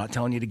place, I'm not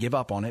telling you to give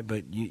up on it,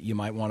 but you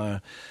might want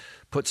to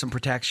put some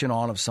protection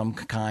on of some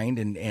kind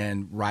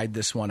and ride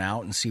this one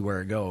out and see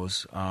where it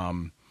goes.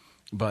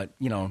 But,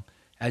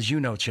 as you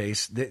know,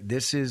 Chase,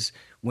 this is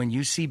when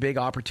you see big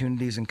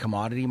opportunities in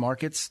commodity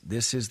markets,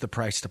 this is the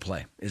price to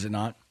play, is it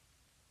not?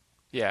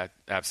 Yeah,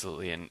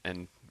 absolutely.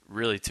 And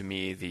really, to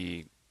me,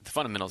 the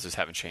fundamentals just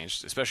haven't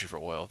changed, especially for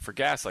oil. For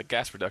gas, like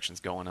gas production's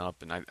going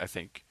up, and I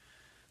think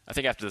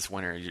after this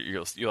winter,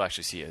 you'll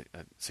actually see a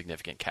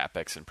significant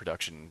capex in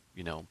production,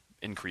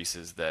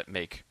 increases that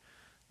make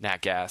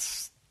nat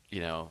gas,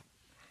 a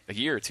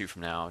year or two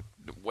from now,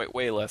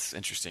 way less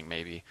interesting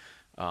maybe.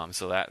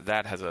 So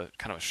that has a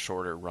kind of a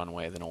shorter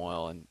runway than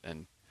oil,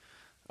 and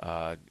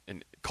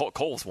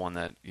coal's one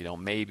that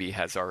maybe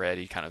has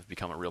already kind of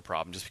become a real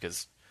problem just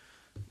because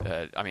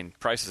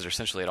prices are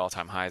essentially at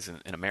all-time highs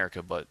in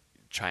America, but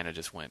China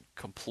just went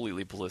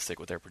completely ballistic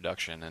with their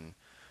production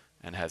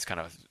and has kind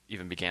of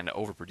even began to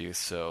overproduce.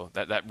 So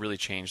that really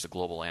changed the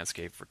global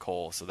landscape for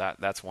coal. So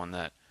that's one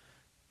that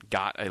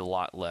got a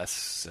lot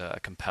less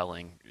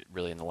compelling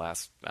really in the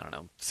last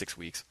 6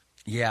 weeks.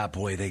 Yeah,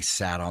 boy, they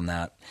sat on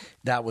that.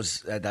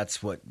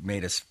 That's what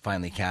made us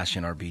finally cash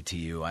in our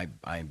BTU.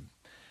 I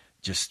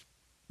just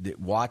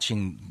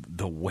watching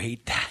the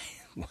weight that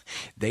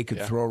they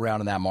could throw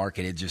around in that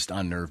market, it just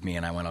unnerved me,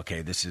 and I went,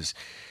 okay, this is.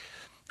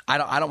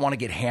 I don't want to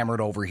get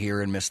hammered over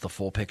here and miss the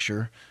full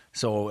picture.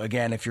 So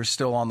again, if you're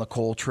still on the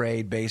coal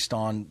trade based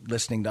on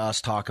listening to us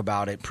talk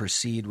about it,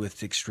 proceed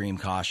with extreme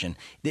caution.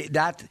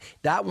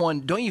 That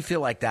one, don't you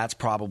feel like that's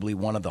probably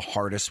one of the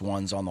hardest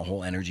ones on the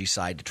whole energy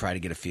side to try to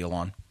get a feel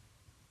on?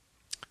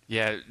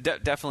 Yeah,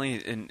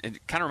 definitely, and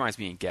it kind of reminds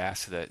me in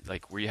gas that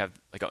like where you have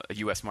like a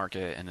U.S.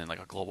 market and then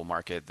like a global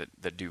market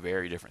that do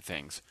very different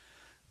things.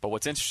 But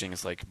what's interesting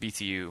is like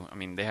BTU. I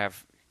mean, they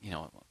have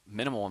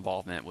minimal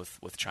involvement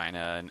with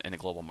China and the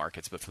global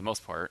markets, but for the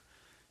most part,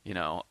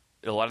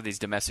 a lot of these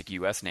domestic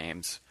U.S.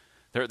 names,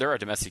 there are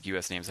domestic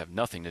U.S. names that have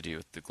nothing to do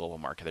with the global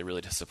market. They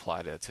really just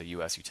supply to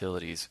U.S.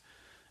 utilities,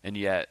 and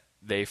yet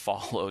they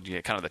followed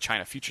kind of the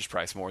China futures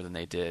price more than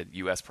they did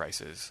U.S.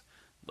 prices.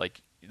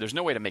 Like, there's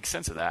no way to make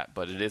sense of that,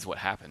 but it is what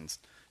happens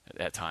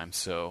at times.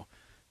 So,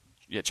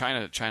 yeah,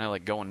 China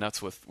like going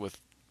nuts with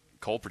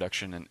coal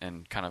production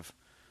and kind of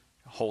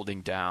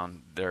holding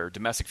down their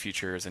domestic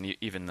futures and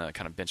even the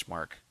kind of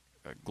benchmark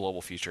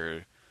global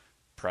future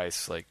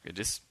price. Like it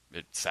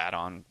sat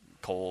on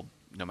coal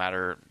no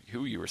matter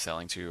who you were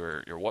selling to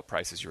or what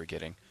prices you were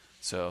getting.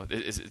 So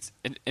it's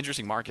an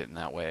interesting market in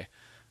that way.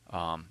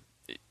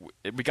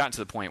 We got to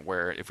the point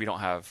where if we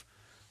don't have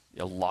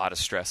a lot of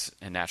stress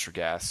in natural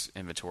gas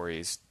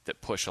inventories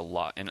that push a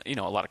lot, and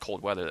a lot of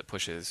cold weather that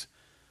pushes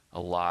a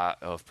lot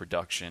of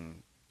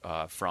production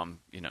from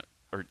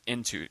or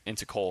into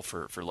coal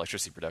for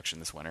electricity production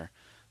this winter,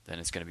 then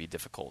it's going to be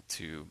difficult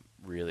to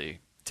really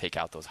take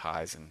out those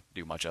highs and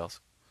do much else.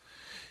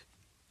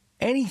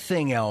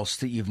 Anything else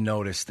that you've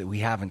noticed that we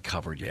haven't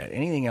covered yet?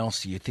 Anything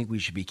else that you think we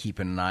should be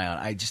keeping an eye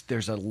on?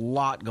 There's a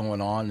lot going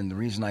on, and the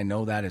reason I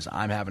know that is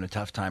I'm having a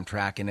tough time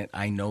tracking it.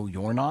 I know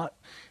you're not.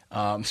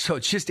 So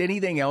it's just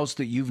anything else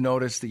that you've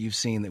noticed that you've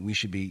seen that we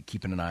should be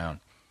keeping an eye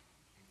on?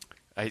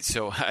 I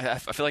feel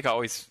like I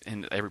always,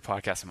 in every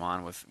podcast I'm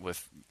on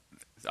with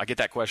I get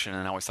that question,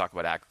 and I always talk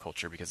about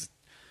agriculture because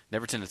I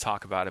never tend to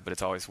talk about it, but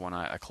it's always one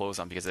I close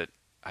on because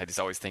I just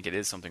always think it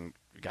is something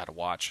you got to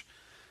watch.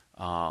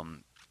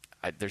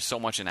 There's so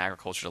much in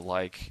agriculture to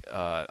like.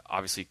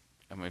 Obviously,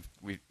 I mean,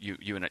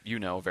 you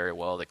know very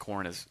well that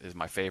corn is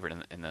my favorite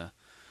in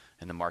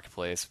the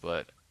marketplace,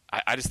 but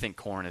I just think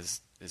corn is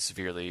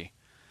severely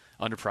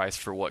underpriced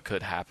for what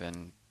could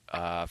happen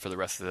for the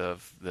rest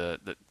of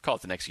the call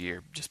it the next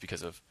year, just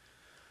because of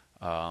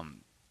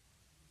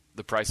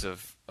the price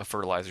of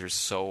fertilizers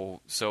so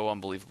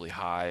unbelievably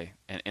high,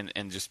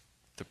 and just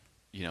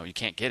you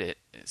can't get it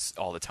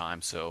all the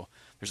time. So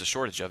there's a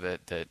shortage of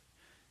it that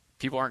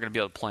people aren't going to be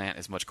able to plant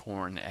as much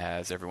corn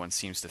as everyone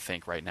seems to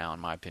think right now,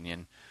 in my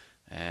opinion.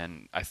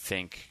 And I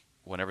think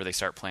whenever they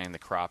start planting the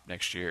crop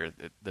next year,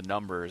 the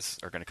numbers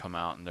are going to come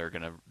out and they're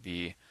going to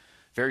be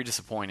very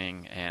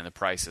disappointing, and the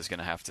price is going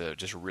to have to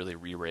just really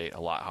re-rate a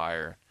lot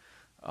higher.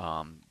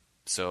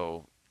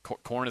 So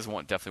corn is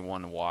definitely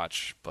one to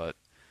watch, but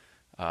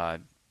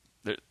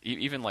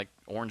even like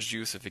orange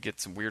juice, if it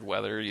gets some weird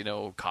weather,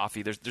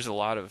 coffee, there's a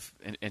lot of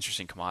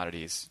interesting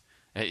commodities.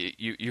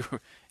 You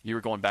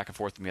were going back and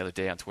forth with me the other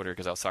day on Twitter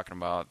because I was talking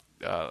about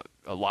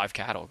live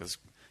cattle, because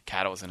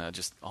cattle is in a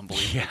just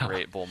unbelievably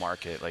great bull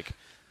market. Like,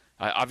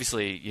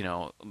 obviously,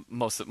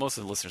 most of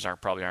the listeners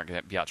aren't going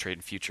to be out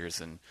trading futures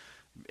and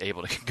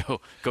able to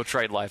go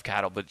trade live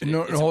cattle, but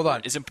hold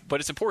on. But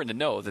it's important to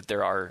know that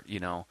there are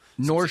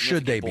nor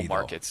should they bull be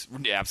markets.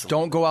 Yeah, absolutely.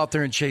 Don't go out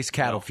there and chase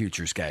cattle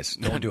futures, guys.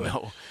 Don't do it.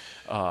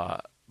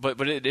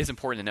 But it is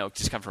important to know,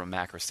 just come from a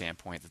macro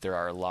standpoint, that there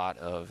are a lot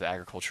of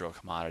agricultural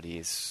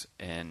commodities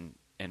and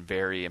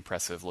very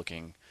impressive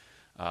looking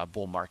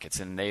bull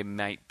markets, and they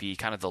might be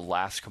kind of the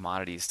last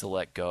commodities to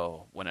let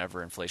go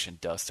whenever inflation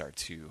does start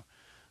to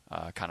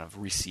kind of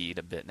recede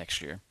a bit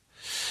next year.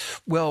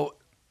 Well,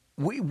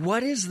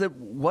 what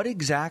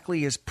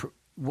exactly is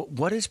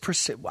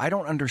I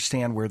don't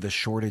understand where the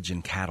shortage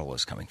in cattle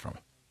is coming from.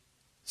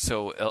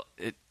 So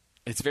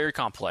it's very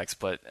complex,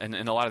 but and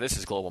a lot of this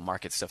is global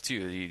market stuff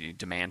too. The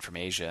demand from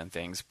Asia and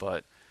things.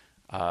 But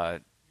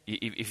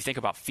if you think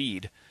about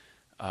feed,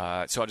 so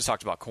I just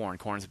talked about corn.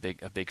 Corn is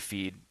a big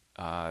feed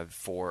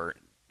for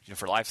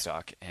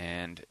livestock,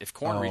 and if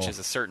corn reaches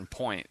a certain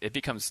point, it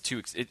becomes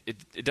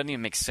it doesn't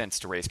even make sense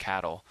to raise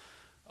cattle.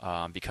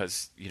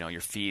 Because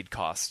your feed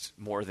costs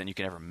more than you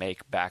can ever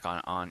make back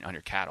on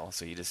your cattle,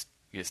 so you just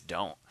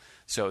don't.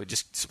 So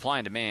just supply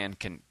and demand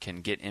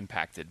can get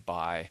impacted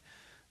by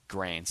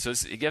grain. So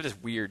you have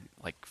this weird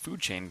like food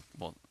chain.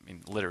 Well,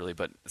 mean literally,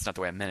 but it's not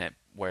the way I meant it.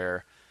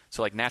 Where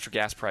so like natural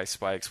gas price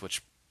spikes,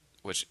 which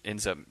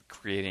ends up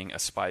creating a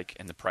spike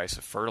in the price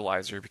of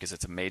fertilizer because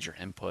it's a major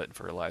input in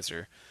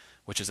fertilizer,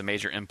 which is a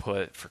major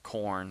input for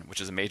corn,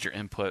 which is a major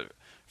input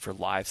for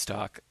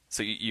livestock.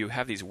 So you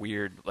have these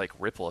weird like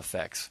ripple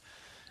effects,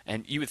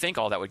 and you would think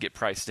all that would get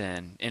priced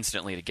in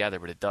instantly together,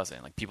 but it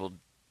doesn't. Like people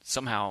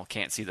somehow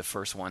can't see the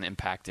first one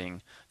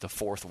impacting the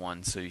fourth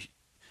one. So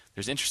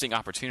there's interesting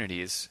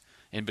opportunities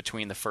in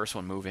between the first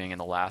one moving and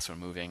the last one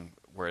moving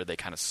where they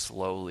kind of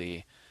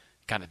slowly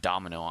kind of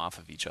domino off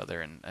of each other.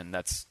 And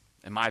that's,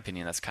 in my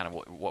opinion, that's kind of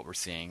what we're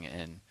seeing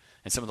in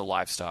some of the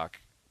livestock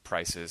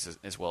prices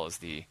as well as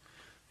the,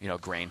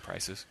 grain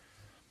prices.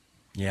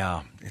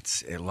 Yeah,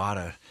 it's a lot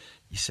of,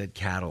 you said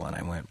cattle, and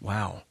I went,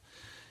 wow,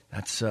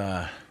 that's,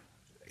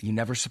 you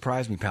never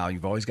surprise me, pal.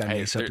 You've always got me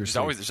accept your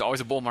sleep. There's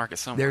always a bull market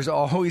somewhere. There's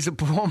always a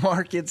bull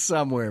market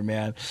somewhere,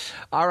 man.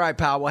 All right,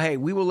 pal. Well, hey,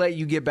 we will let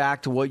you get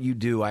back to what you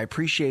do. I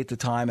appreciate the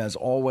time, as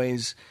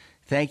always.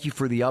 Thank you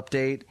for the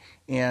update.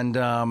 And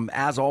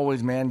as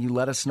always, man, you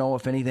let us know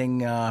if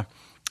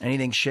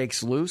anything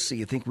shakes loose that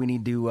you think we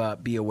need to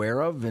be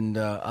aware of. And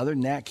other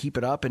than that, keep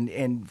it up.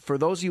 And for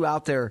those of you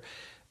out there,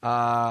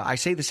 I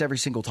say this every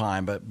single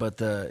time,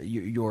 but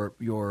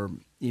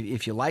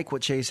if you like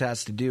what Chase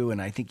has to do,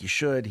 and I think you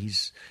should,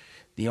 he's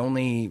the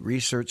only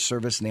research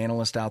service and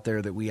analyst out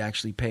there that we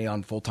actually pay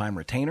on full-time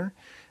retainer.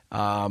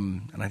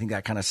 And I think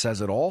that kind of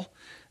says it all.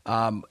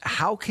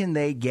 How can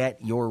they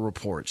get your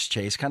reports,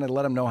 Chase? Kind of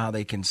let them know how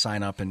they can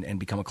sign up and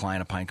become a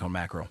client of Pinecone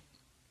Macro.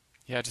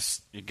 Yeah,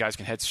 just you guys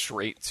can head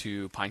straight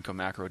to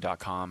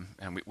pineconemacro.com,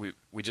 and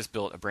we just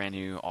built a brand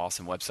new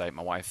awesome website.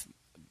 My wife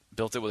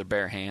built it with her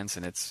bare hands,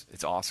 and it's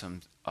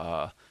awesome.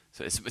 So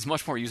it's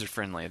much more user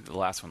friendly. The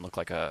last one looked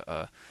like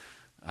a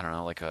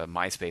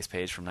MySpace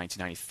page from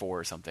 1994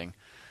 or something.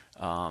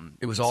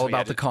 It was all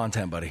about the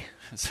content, buddy.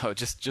 So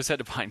just head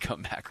to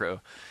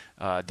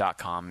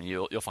pineconemacro.com.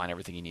 You'll find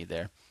everything you need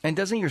there. And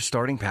doesn't your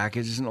starting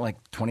package, isn't it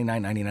like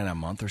 $29.99 a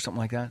month or something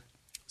like that?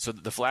 So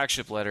the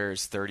flagship letter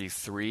is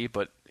 $33,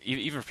 but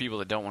even for people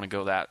that don't want to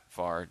go that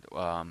far,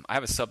 I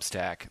have a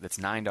Substack that's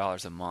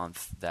 $9 a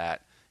month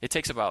that it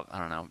takes about,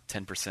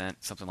 10%,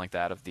 something like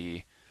that, of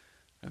the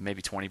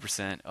maybe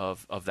 20%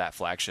 of that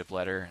flagship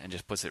letter, and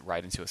just puts it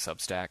right into a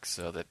Substack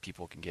so that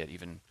people can get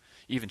even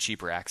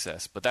cheaper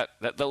access. But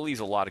that leaves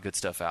a lot of good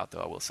stuff out,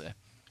 though, I will say.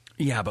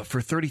 Yeah, but for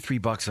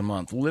 $33 a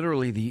month,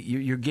 literally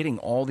you're getting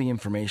all the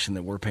information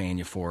that we're paying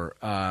you for.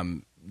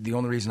 The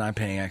only reason I'm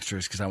paying extra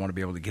is because I want to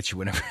be able to get you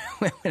whenever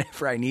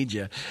I need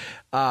you.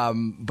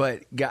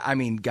 But I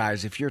mean,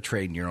 guys, if you're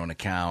trading your own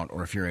account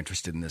or if you're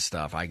interested in this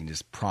stuff, I can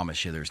just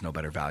promise you there's no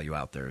better value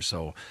out there.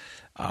 So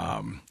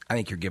I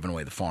think you're giving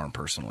away the farm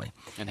personally.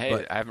 And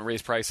hey, I haven't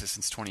raised prices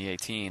since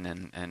 2018,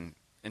 and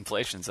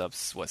inflation's up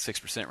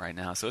 6% right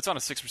now, so it's on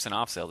a 6%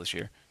 off sale this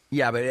year.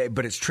 Yeah,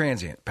 but it's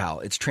transient, pal.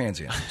 It's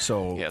transient.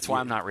 So yeah, that's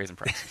why I'm not raising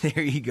prices.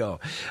 There you go.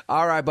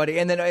 All right, buddy.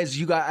 And then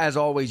as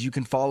always, you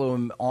can follow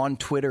him on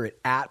Twitter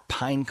at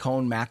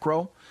Pinecone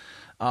Macro.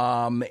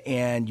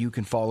 And you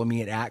can follow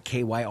me at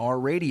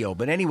KYR Radio.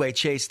 But anyway,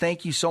 Chase,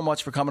 thank you so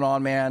much for coming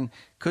on, man.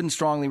 Couldn't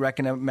strongly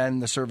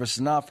recommend the service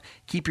enough.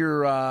 Keep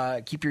your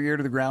ear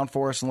to the ground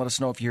for us and let us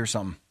know if you hear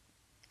something.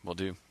 Will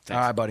do. Thanks.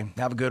 All right, buddy.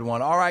 Have a good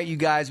one. All right, you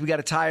guys, we got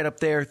to tie it up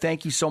there.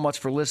 Thank you so much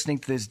for listening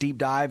to this deep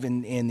dive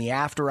in the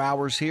after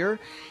hours here.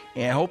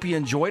 And I hope you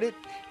enjoyed it.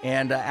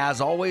 And as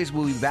always,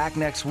 we'll be back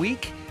next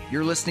week.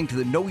 You're listening to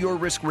the Know Your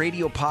Risk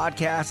Radio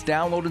podcast.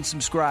 Download and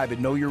subscribe at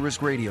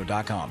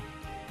knowyourriskradio.com.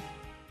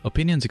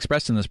 Opinions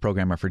expressed in this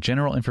program are for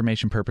general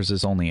information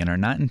purposes only and are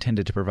not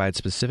intended to provide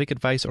specific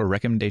advice or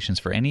recommendations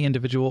for any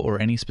individual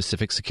or any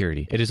specific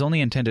security. It is only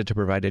intended to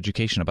provide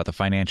education about the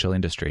financial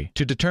industry.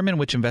 To determine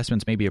which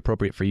investments may be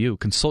appropriate for you,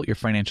 consult your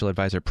financial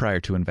advisor prior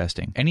to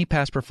investing. Any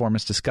past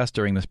performance discussed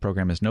during this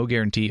program is no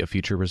guarantee of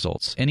future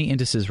results. Any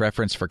indices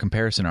referenced for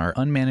comparison are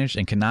unmanaged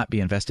and cannot be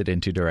invested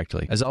into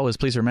directly. As always,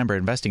 please remember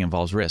investing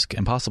involves risk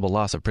and possible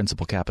loss of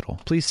principal capital.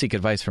 Please seek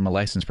advice from a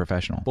licensed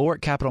professional.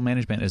 Bulwark Capital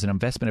Management is an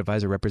investment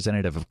advisor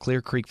representative of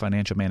Clear Creek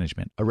Financial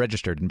Management, a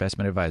registered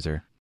investment advisor.